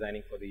opposed to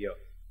designing for the ear.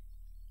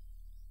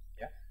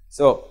 Yeah.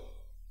 So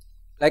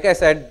like I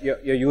said,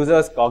 your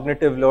user's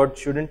cognitive load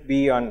shouldn't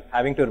be on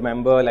having to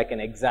remember like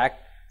an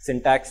exact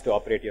syntax to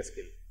operate your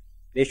skill.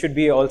 They should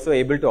be also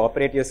able to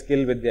operate your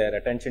skill with their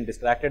attention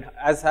distracted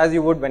as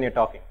you would when you're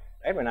talking,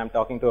 right? When I'm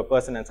talking to a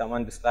person and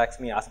someone distracts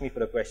me, asks me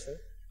for a question,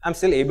 I'm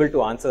still able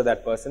to answer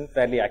that person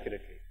fairly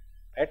accurately,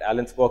 right?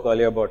 Alan spoke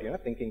earlier about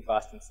thinking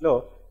fast and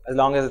slow. As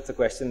long as it's a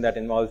question that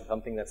involves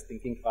something that's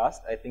thinking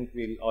fast, I think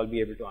we'll all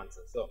be able to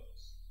answer. So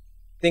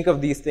think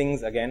of these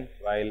things again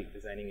while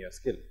designing your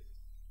skill.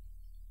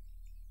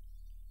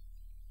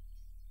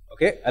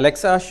 Okay,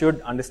 Alexa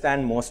should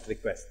understand most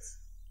requests.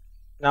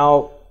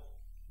 Now,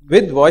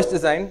 with voice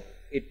design,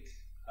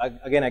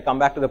 again, I come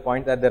back to the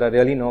point that there are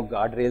really no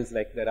guardrails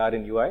like there are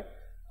in UI.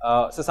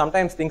 So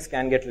sometimes things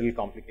can get a little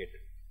complicated.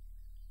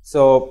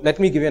 So let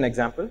me give you an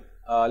example.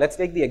 Let's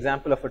take the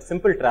example of a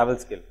simple travel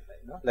skill,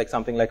 like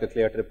something like a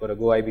Clear Trip or a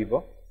Go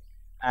Ibibo.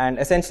 And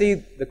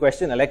essentially, the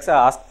question Alexa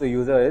asks the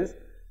user is,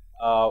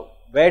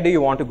 where do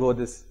you want to go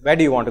where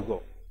do you want to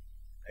go?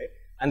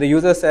 And the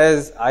user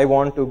says, I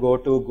want to go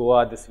to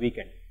Goa this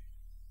weekend.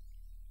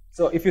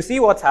 So if you see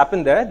what's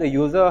happened there, the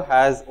user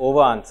has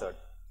over-answered,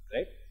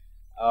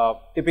 right?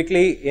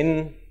 Typically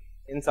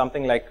in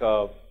something like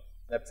a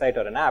website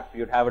or an app,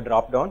 you'd have a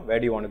drop-down, where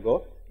do you want to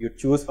go? You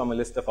choose from a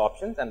list of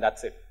options and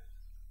that's it.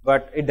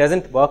 But it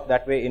doesn't work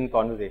that way in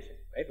conversation,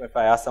 right? If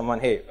I ask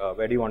someone, hey,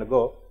 where do you want to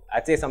go?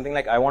 I'd say something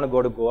like, I want to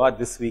go to Goa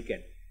this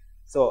weekend.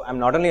 So I'm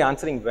not only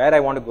answering where I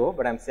want to go,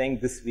 but I'm saying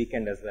this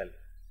weekend as well.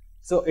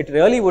 So it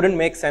really wouldn't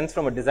make sense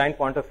from a design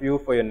point of view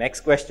for your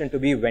next question to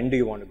be, when do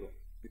you want to go?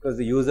 Because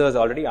the user has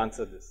already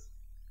answered this,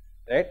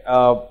 right?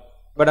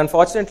 But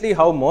unfortunately,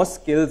 how most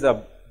skills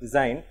are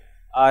designed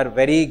are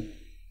very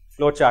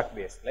flowchart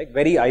based, like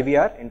very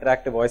IVR,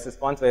 interactive voice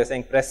response, where you're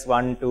saying press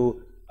 1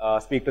 to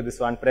speak to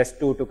this one, press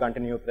 2 to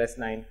continue, press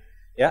 9.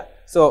 Yeah.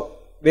 So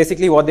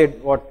basically what a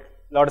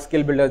lot of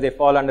skill builders, they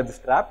fall under this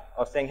trap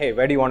of saying, hey,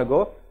 where do you want to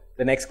go?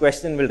 The next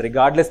question will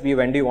regardless be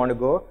when do you want to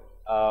go,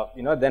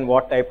 then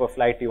what type of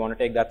flight do you want to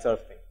take, that sort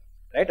of thing.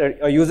 Right?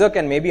 A user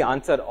can maybe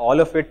answer all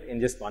of it in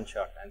just one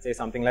shot and say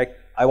something like,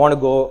 I want to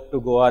go to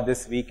Goa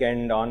this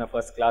weekend on a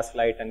first class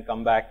flight and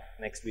come back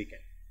next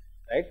weekend,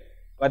 right?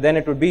 But then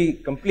it would be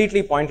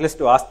completely pointless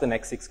to ask the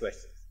next 6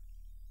 questions.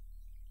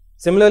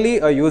 Similarly,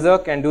 a user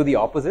can do the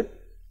opposite.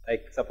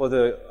 Like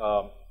suppose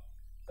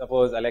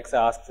Alexa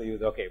asks a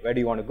user, okay, where do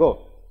you want to go?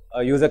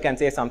 A user can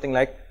say something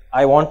like,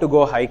 I want to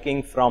go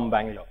hiking from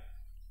Bangalore,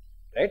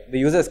 right? The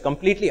user is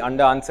completely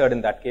under-answered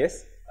in that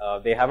case.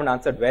 They haven't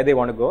answered where they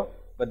want to go,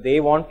 but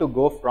they want to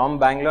go from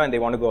Bangalore and they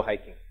want to go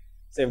hiking.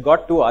 So you've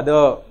got 2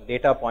 other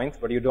data points,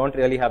 but you don't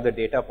really have the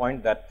data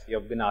point that you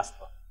have been asked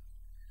for.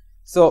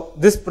 So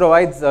this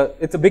provides,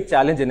 it's a big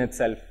challenge in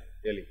itself,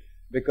 really.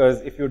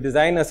 Because if you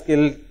design a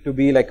skill to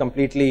be like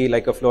completely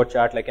like a flow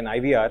chart, like an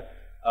IVR,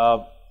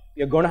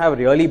 you're going to have a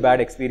really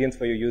bad experience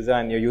for your user,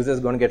 and your user is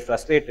going to get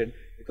frustrated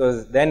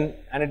because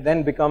it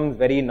then becomes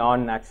very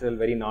non-natural,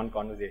 very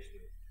non-conversational.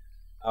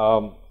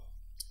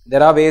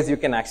 There are ways you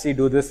can actually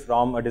do this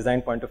from a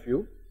design point of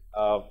view.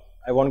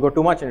 I won't go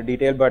too much into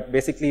detail, but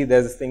basically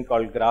there's this thing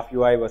called graph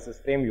UI versus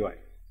frame UI,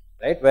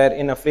 right? Where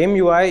in a frame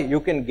UI, you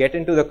can get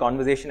into the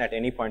conversation at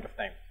any point of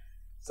time.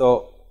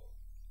 So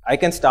I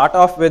can start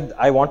off with,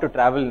 I want to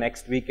travel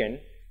next weekend,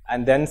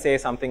 and then say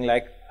something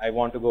like, I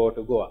want to go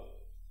to Goa,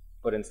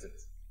 for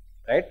instance,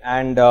 right?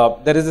 And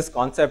there is this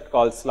concept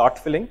called slot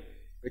filling,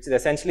 which is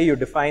essentially you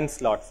define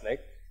slots, right?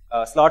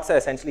 Slots are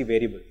essentially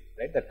variables,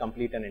 right, that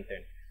complete an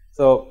intent.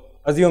 So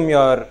assume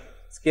your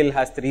skill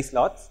has 3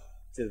 slots,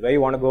 which is where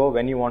you want to go,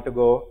 when you want to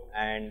go,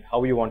 and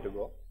how you want to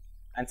go.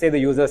 And say the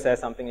user says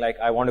something like,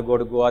 I want to go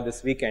to Goa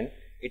this weekend,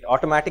 it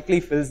automatically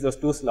fills those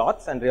 2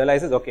 slots and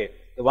realizes, okay,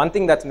 the one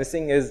thing that's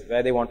missing is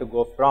where they want to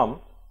go from,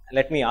 and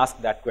let me ask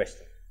that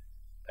question,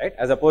 right?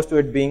 As opposed to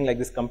it being like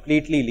this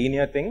completely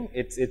linear thing,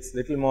 it's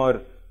little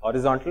more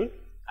horizontal,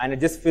 and it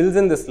just fills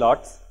in the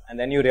slots, and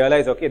then you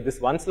realize, okay,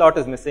 this one slot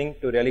is missing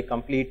to really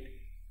complete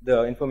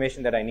the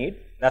information that I need.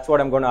 That's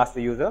what I'm going to ask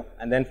the user,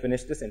 and then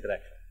finish this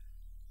interaction.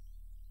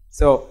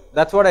 So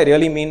that's what I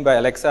really mean by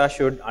Alexa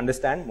should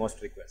understand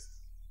most requests.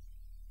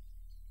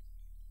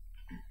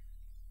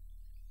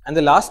 And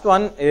the last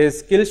one is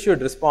skills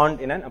should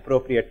respond in an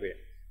appropriate way.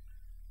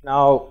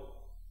 Now,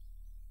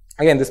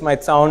 again, this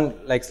might sound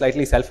like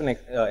slightly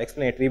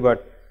self-explanatory,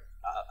 but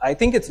I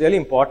think it's really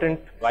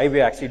important why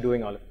we're actually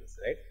doing all of this,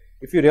 right?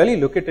 If you really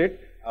look at it,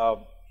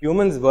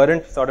 humans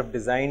weren't sort of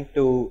designed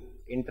to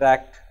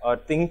interact or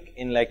think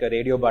in like a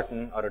radio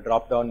button or a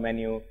drop-down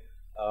menu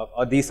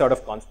or these sort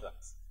of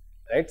constructs,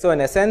 right? So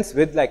in essence,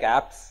 with like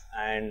apps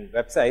and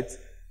websites,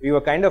 we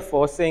were kind of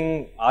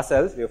forcing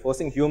ourselves, we were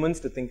forcing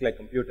humans to think like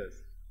computers.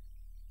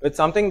 With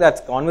something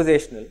that's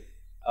conversational,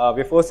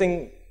 we're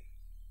forcing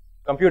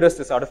computers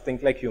to sort of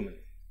think like humans,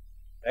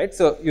 right?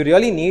 So you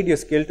really need your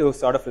skill to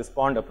sort of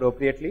respond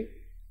appropriately.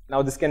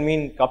 Now this can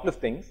mean a couple of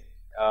things.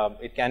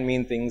 It can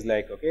mean things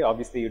like, okay,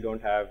 obviously you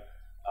don't have,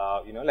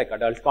 you know, like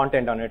adult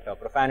content on it or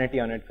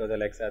profanity on it because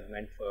Alexa is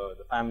meant for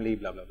the family,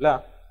 blah, blah,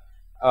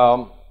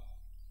 blah.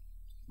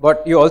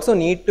 But you also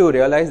need to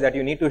realize that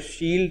you need to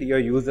shield your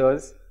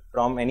users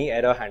from any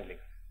error handling.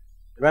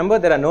 Remember,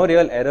 there are no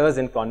real errors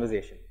in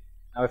conversation.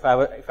 Now,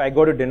 if I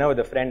go to dinner with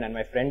a friend and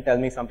my friend tells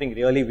me something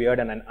really weird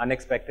and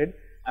unexpected,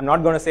 I'm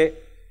not going to say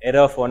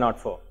error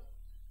 404,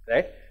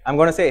 right? I'm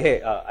going to say,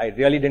 hey, I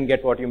really didn't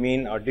get what you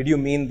mean, or did you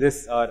mean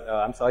this, or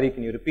I'm sorry,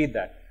 can you repeat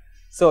that?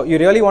 So you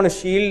really want to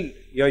shield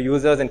your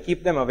users and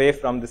keep them away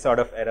from this sort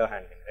of error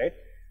handling,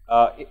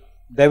 right?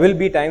 There will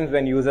be times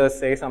when users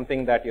say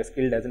something that your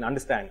skill doesn't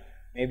understand.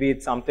 Maybe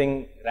it's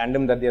something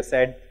random that they've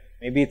said.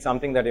 Maybe it's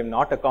something that you've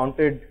not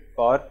accounted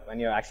for when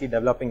you're actually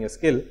developing your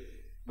skill.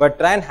 But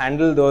try and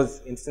handle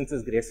those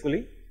instances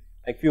gracefully.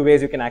 Like few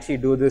ways you can actually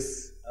do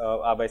this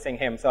by saying,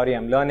 hey, I'm sorry,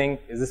 I'm learning.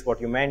 Is this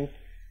what you meant?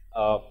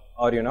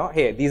 Or, you know,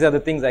 hey, these are the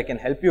things I can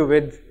help you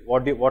with.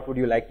 What would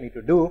you like me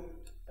to do?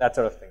 That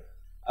sort of thing.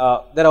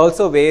 There are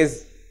also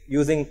ways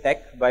using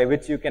tech by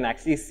which you can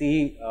actually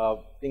see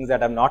things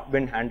that have not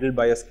been handled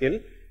by your skill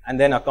and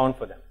then account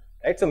for them,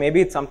 right? So maybe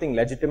it's something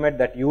legitimate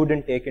that you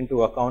didn't take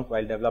into account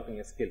while developing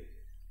your skill.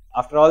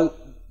 After all,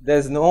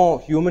 there's no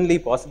humanly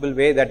possible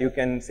way that you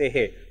can say,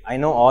 hey, I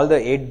know all the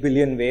 8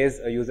 billion ways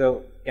a user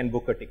can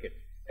book a ticket,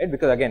 right?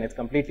 Because again, it's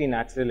completely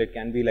natural. It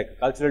can be like a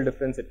cultural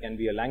difference. It can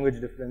be a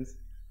language difference.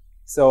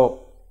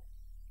 So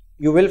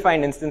you will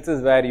find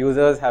instances where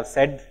users have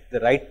said the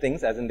right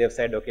things, as in they've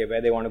said, okay,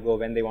 where they want to go,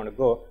 when they want to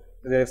go.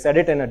 But they've said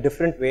it in a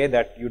different way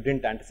that you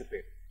didn't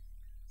anticipate.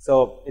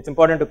 So it's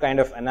important to kind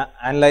of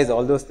analyze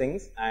all those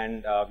things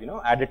and you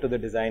know, add it to the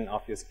design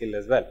of your skill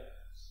as well.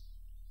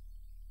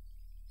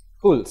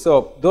 Cool.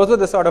 So those are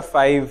the sort of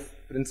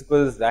 5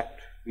 principles that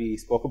we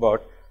spoke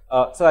about.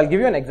 So I'll give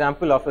you an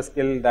example of a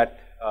skill that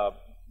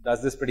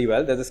does this pretty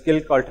well. There's a skill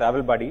called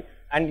Travel Buddy,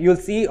 and you'll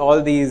see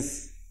all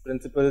these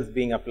principles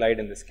being applied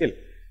in the skill.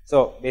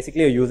 So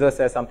basically, a user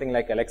says something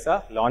like,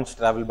 Alexa, launch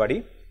Travel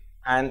Buddy,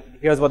 and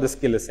here's what the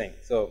skill is saying.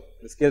 So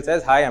the skill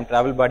says, hi, I'm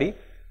Travel Buddy.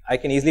 I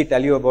can easily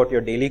tell you about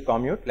your daily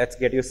commute. Let's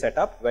get you set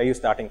up. Where are you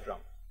starting from?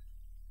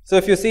 So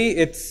if you see,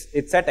 it's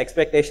set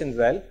expectations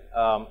well.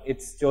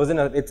 It's chosen,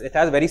 it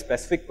has a very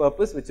specific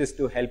purpose, which is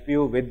to help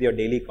you with your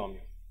daily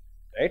commute,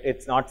 right?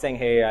 It's not saying,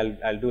 hey,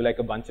 I'll do like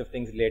a bunch of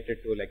things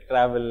related to like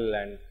travel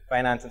and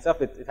finance and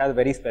stuff. It has a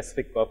very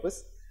specific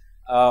purpose.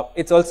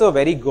 It's also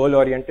very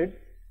goal-oriented,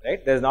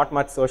 right? There's not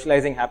much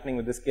socializing happening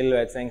with the skill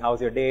where it's saying, how's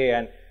your day,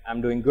 and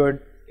I'm doing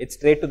good. It's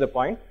straight to the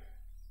point,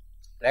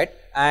 right?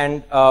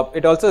 And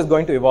it also is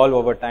going to evolve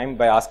over time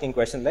by asking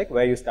questions like,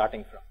 where are you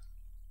starting from?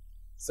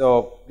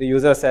 So the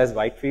user says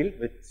Whitefield,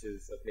 which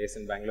is a place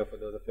in Bangalore for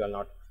those of you who are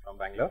not from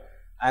Bangalore.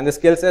 And the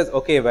skill says,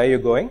 okay, where are you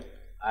going?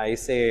 I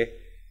say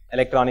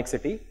Electronic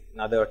City,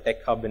 another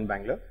tech hub in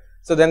Bangalore.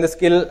 So then the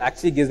skill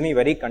actually gives me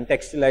very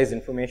contextualized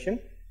information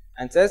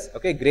and says,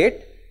 okay,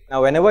 great.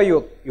 Now whenever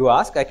you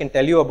ask, I can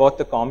tell you about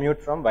the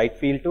commute from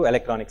Whitefield to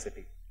Electronic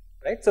City,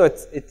 right? So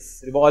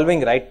it's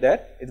revolving right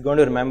there. It's going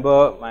to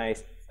remember my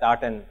start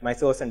and my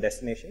source and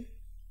destination.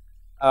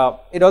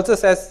 It also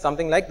says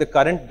something like the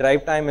current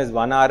drive time is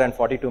 1 hour and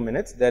 42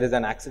 minutes. There is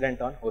an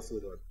accident on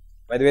Hosur Road.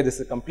 By the way, this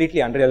is a completely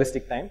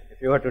unrealistic time.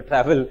 If you were to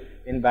travel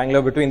in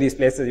Bangalore between these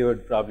places, you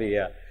would probably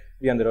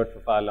be on the road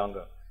for far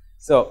longer.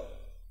 So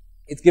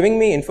it's giving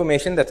me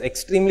information that's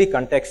extremely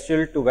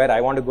contextual to where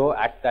I want to go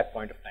at that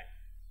point of time.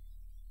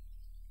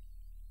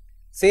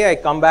 say I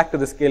come back to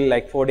the skill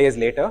like 4 days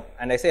later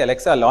and I say,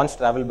 Alexa, launch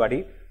Travel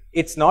Buddy.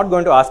 It's not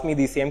going to ask me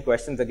these same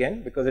questions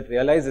again because it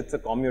realizes it's a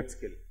commute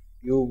skill.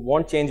 You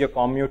won't change your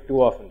commute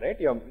too often, right?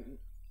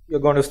 You're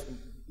going to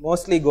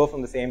mostly go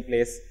from the same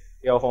place,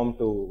 your home,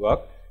 to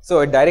work.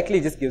 So it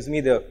directly just gives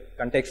me the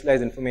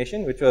contextualized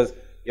information, which was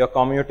your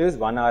commute is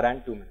 1 hour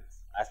and 2 minutes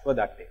as per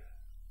that day.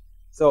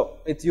 So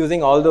it's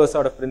using all those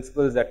sort of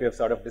principles that we have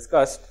sort of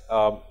discussed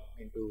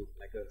into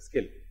like a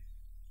skill.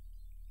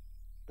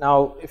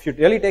 Now, if you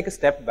really take a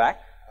step back,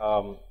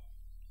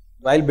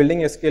 while building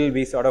your skill,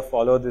 we sort of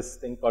follow this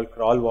thing called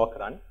crawl, walk,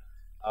 run.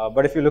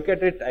 But if you look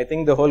at it, I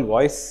think the whole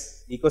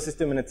voice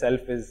ecosystem in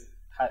itself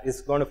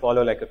is going to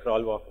follow like a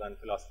crawl, walk, run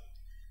philosophy,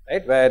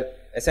 right? Where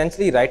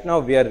essentially right now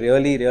we are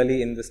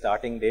really in the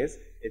starting days.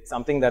 It's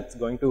something that's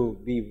going to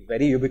be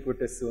very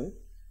ubiquitous soon.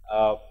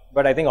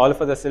 But I think all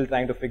of us are still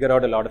trying to figure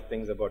out a lot of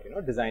things about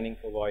designing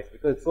for voice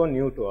because it's so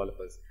new to all of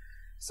us.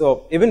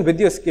 So even with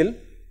your skill,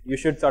 you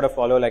should sort of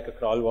follow like a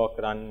crawl, walk,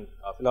 run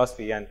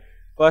philosophy and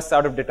first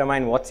sort of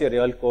determine what's your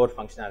real core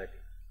functionality.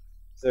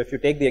 So if you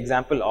take the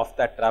example of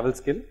that travel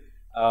skill,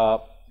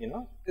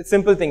 it's a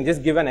simple thing,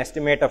 just give an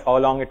estimate of how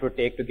long it would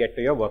take to get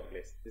to your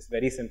workplace. It's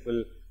very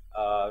simple,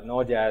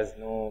 no jazz,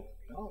 no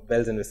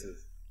bells and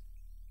whistles.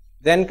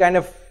 Then kind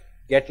of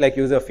get like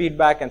user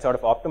feedback and sort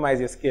of optimize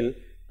your skill.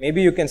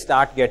 Maybe you can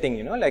start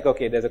getting, like,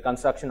 okay, there's a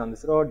construction on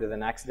this road, there's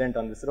an accident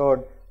on this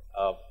road,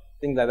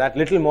 things like that,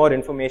 little more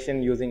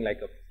information using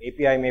like a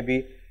API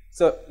maybe.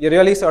 So you're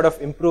really sort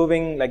of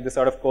improving like the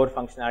sort of core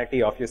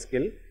functionality of your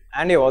skill,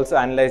 and you've also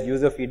analyzed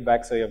user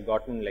feedback, so you've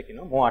gotten like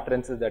more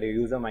utterances that your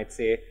user might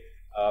say,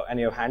 and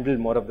you've handled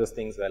more of those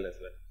things well as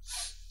well.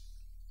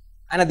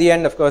 And at the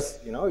end, of course,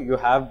 you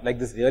have like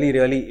this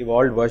really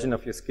evolved version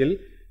of your skill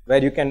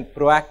where you can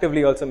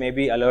proactively also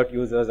maybe alert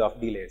users of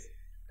delays,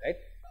 right?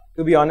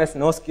 To be honest,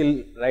 no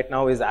skill right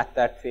now is at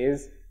that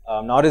phase,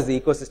 nor is the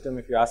ecosystem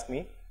if you ask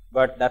me,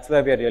 but that's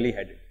where we are really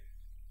headed.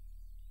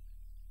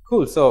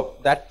 Cool, so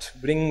that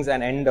brings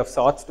an end of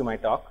sorts to my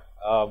talk.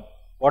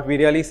 What we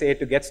really say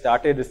to get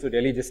started is to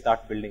really just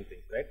start building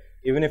things, right?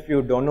 Even if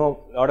you don't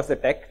know a lot of the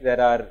tech,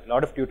 there are a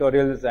lot of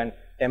tutorials and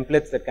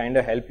templates that kind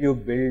of help you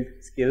build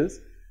skills,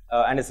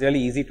 and it's really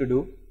easy to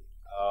do.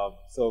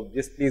 So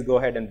just please go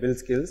ahead and build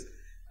skills.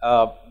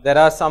 There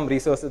are some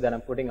resources that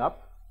I'm putting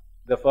up.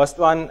 The first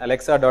one,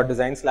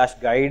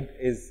 alexa.design/guide,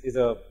 is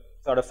a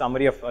sort of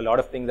summary of a lot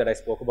of things that I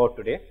spoke about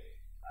today,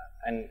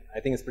 and I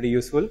think it's pretty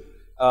useful.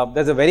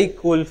 There's a very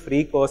cool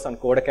free course on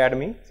Code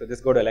Academy, so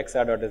just go to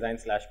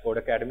alexa.design/Code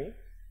Academy.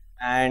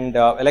 And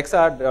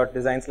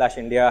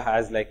alexa.design/India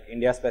has like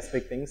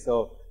India-specific things,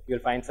 so you'll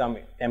find some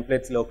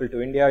templates local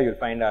to India, you'll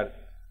find our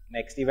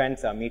next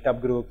events, our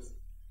meetup groups,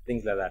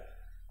 things like that.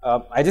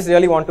 I just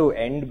really want to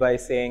end by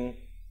saying,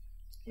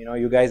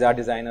 you guys are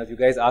designers, you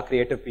guys are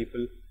creative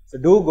people, so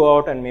do go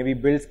out and maybe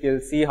build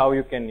skills, see how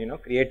you can,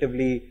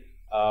 creatively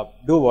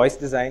do voice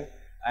design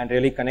and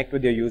really connect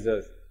with your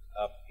users.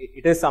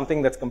 It is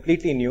something that's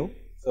completely new,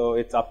 so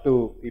it's up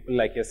to people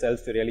like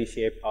yourselves to really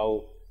shape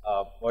how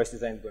voice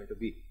design is going to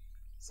be.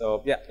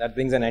 So yeah, that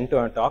brings an end to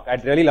our talk.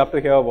 I'd really love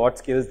to hear what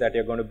skills that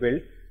you're going to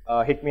build.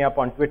 Hit me up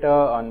on Twitter,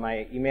 on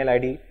my email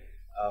ID,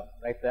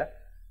 right there.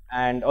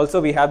 And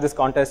also we have this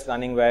contest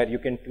running where you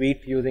can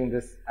tweet using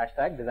this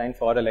hashtag,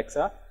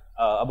 #DesignForAlexa,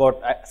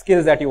 about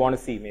skills that you want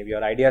to see, maybe,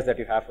 or ideas that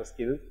you have for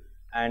skills.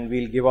 And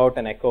we'll give out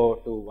an echo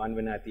to one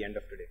winner at the end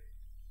of today.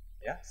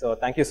 Yeah, so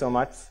thank you so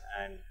much.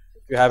 And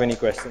if you have any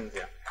questions,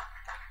 yeah.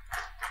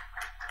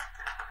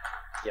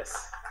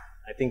 Yes,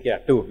 I think, yeah,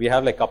 two. We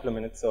have like a couple of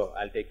minutes, so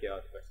I'll take your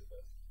question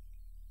first.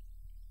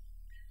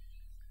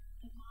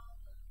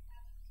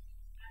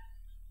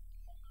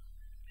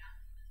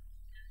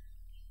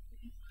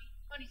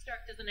 Tony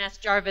Stark doesn't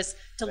ask Jarvis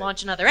to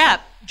launch another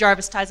app.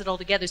 Jarvis ties it all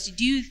together. So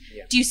do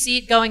you see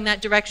it going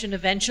that direction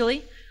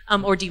eventually,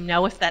 or do you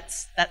know if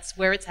that's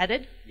where it's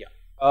headed?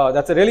 Yeah,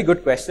 that's a really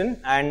good question,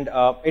 and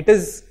it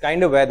is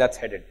kind of where that's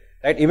headed.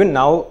 Right? Even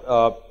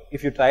now,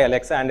 if you try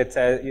Alexa and it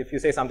says, if you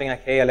say something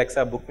like, "Hey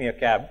Alexa, book me a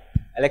cab,"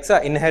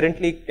 Alexa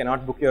inherently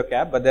cannot book you a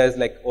cab, but there's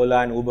like Ola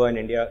and Uber in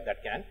India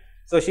that can.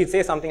 So she'd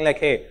say something like,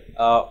 "Hey,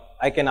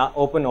 I can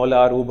open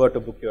Ola or Uber to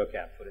book you a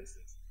cab," for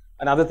instance.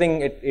 Another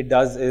thing it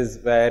does is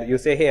where you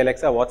say, "Hey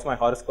Alexa, what's my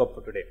horoscope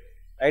for today?"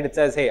 Right? It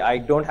says, "Hey, I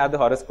don't have the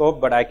horoscope,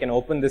 but I can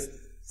open this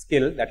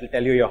skill that will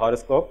tell you your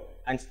horoscope."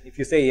 And if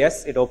you say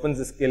yes, it opens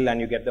the skill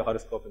and you get the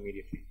horoscope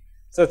immediately.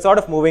 So it's sort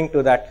of moving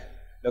to that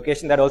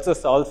location that also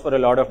solves for a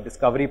lot of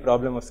discovery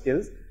problem of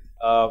skills.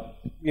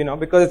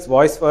 Because it's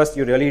voice first,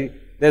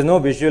 there's no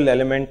visual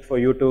element for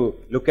you to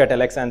look at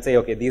Alexa and say,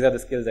 okay, these are the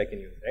skills I can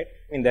use, right?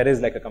 I mean, there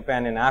is like a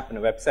companion app and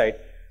a website,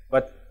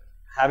 but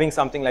having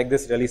something like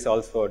this really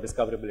solves for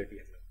discoverability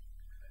as well.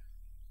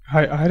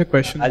 Hi, I had a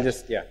question. I'll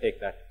just, take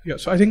that. Yeah,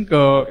 so I think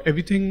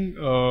everything,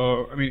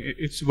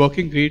 it's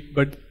working great,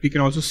 but we can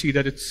also see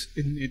that it's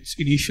in its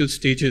initial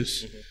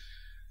stages.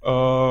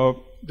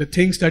 Mm-hmm. The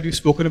things that we've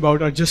spoken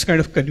about are just kind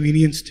of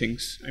convenience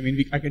things. I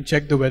mean, I can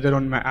check the weather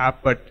on my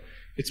app, but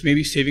it's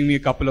maybe saving me a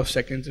couple of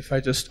seconds if I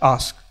just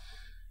ask.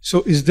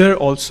 So is there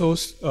also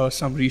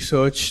some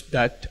research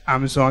that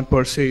Amazon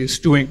per se is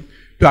doing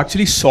to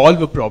actually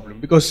solve a problem?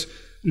 Because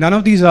none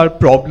of these are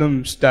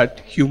problems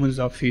that humans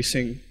are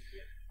facing,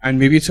 and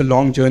maybe it's a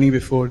long journey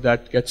before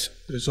that gets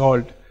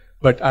resolved.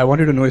 But I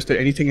wanted to know, is there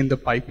anything in the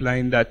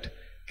pipeline that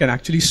can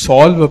actually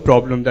solve a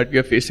problem that we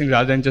are facing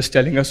rather than just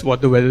telling us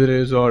what the weather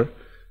is, or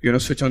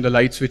switch on the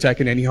lights, which I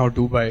can anyhow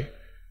do by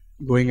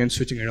going and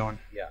switching it on?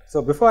 Yeah.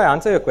 So before I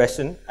answer your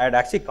question, I'd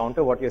actually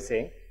counter what you're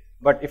saying.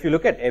 But if you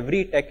look at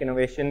every tech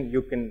innovation,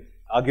 you can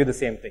argue the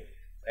same thing,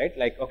 right?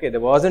 Like, okay, there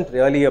wasn't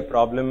really a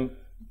problem.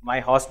 My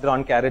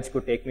horse-drawn carriage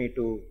could take me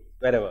to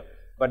wherever,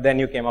 but then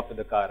you came up with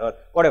the car or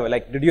whatever.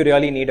 Like, did you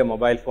really need a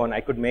mobile phone? I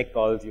could make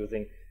calls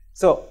using.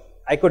 So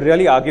I could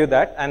really argue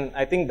that, and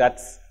I think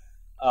that's,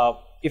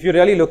 if you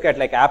really look at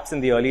like apps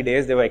in the early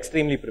days, they were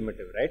extremely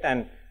primitive, right?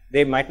 And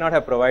they might not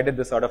have provided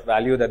the sort of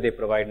value that they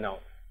provide now.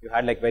 You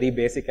had like very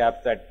basic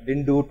apps that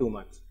didn't do too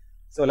much.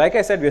 So like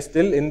I said, we're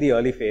still in the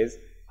early phase.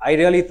 I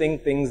really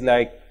think things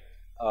like,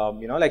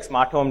 like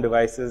smart home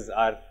devices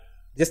are,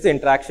 just the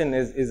interaction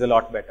is a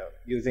lot better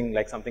using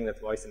like something that's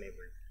voice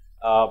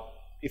enabled.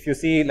 If you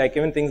see like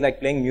even things like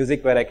playing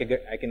music where I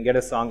can get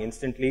a song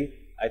instantly,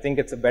 I think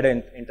it's a better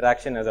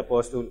interaction as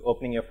opposed to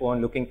opening your phone,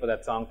 looking for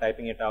that song,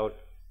 typing it out,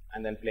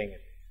 and then playing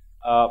it.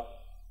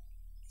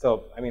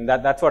 So I mean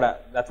that's what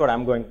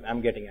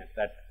I'm getting at.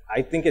 That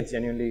I think it's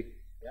genuinely,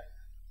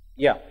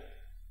 yeah.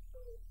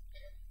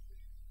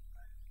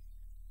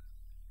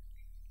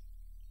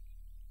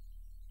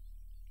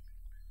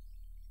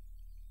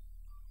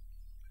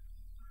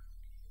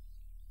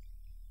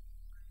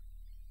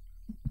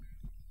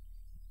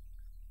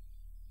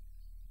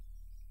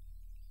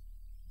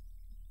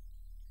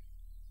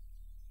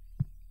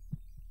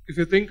 If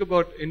you think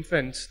about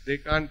infants, they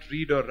can't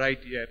read or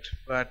write yet,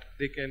 but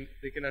they can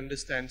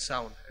understand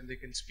sound and they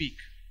can speak.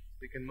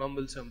 They can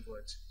mumble some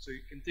words. So you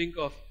can think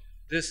of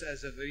this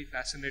as a very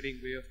fascinating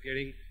way of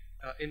getting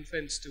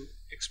infants to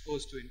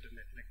expose to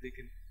internet. Like they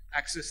can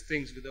access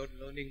things without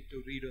learning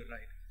to read or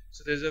write.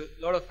 So there's a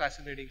lot of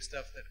fascinating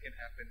stuff that can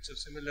happen. So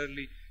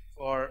similarly,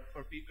 for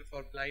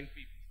blind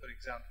people, for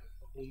example,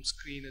 for whom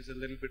screen is a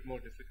little bit more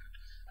difficult,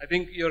 I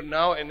think you're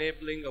now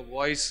enabling a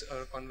voice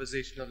or a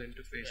conversational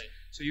interface. Right.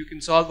 So you can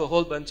solve a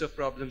whole bunch of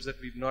problems that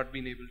we've not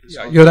been able to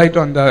solve. Yeah, you're right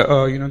on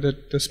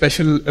the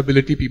special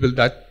ability people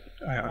that.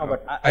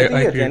 But I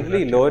think you're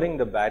generally lowering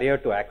the barrier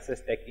to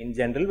access tech in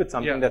general with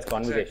something that's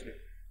conversational,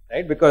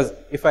 right? Because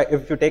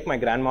if you take my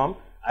grandmom,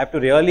 I have to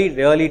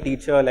really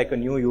teach her like a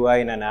new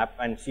UI in an app,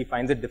 and she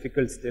finds it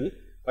difficult still.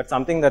 But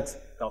something that's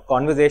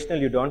conversational,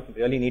 you don't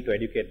really need to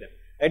educate them,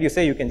 right? You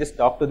say you can just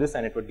talk to this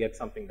and it would get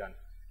something done.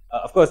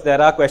 Of course, there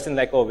are questions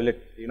like, oh, will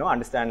it,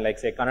 understand, like,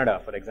 say,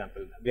 Kannada, for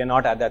example. We are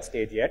not at that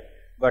stage yet,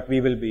 but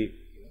we will be,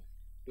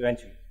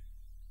 eventually.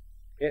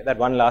 Okay, that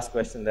one last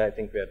question that I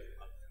think we're,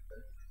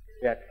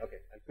 okay.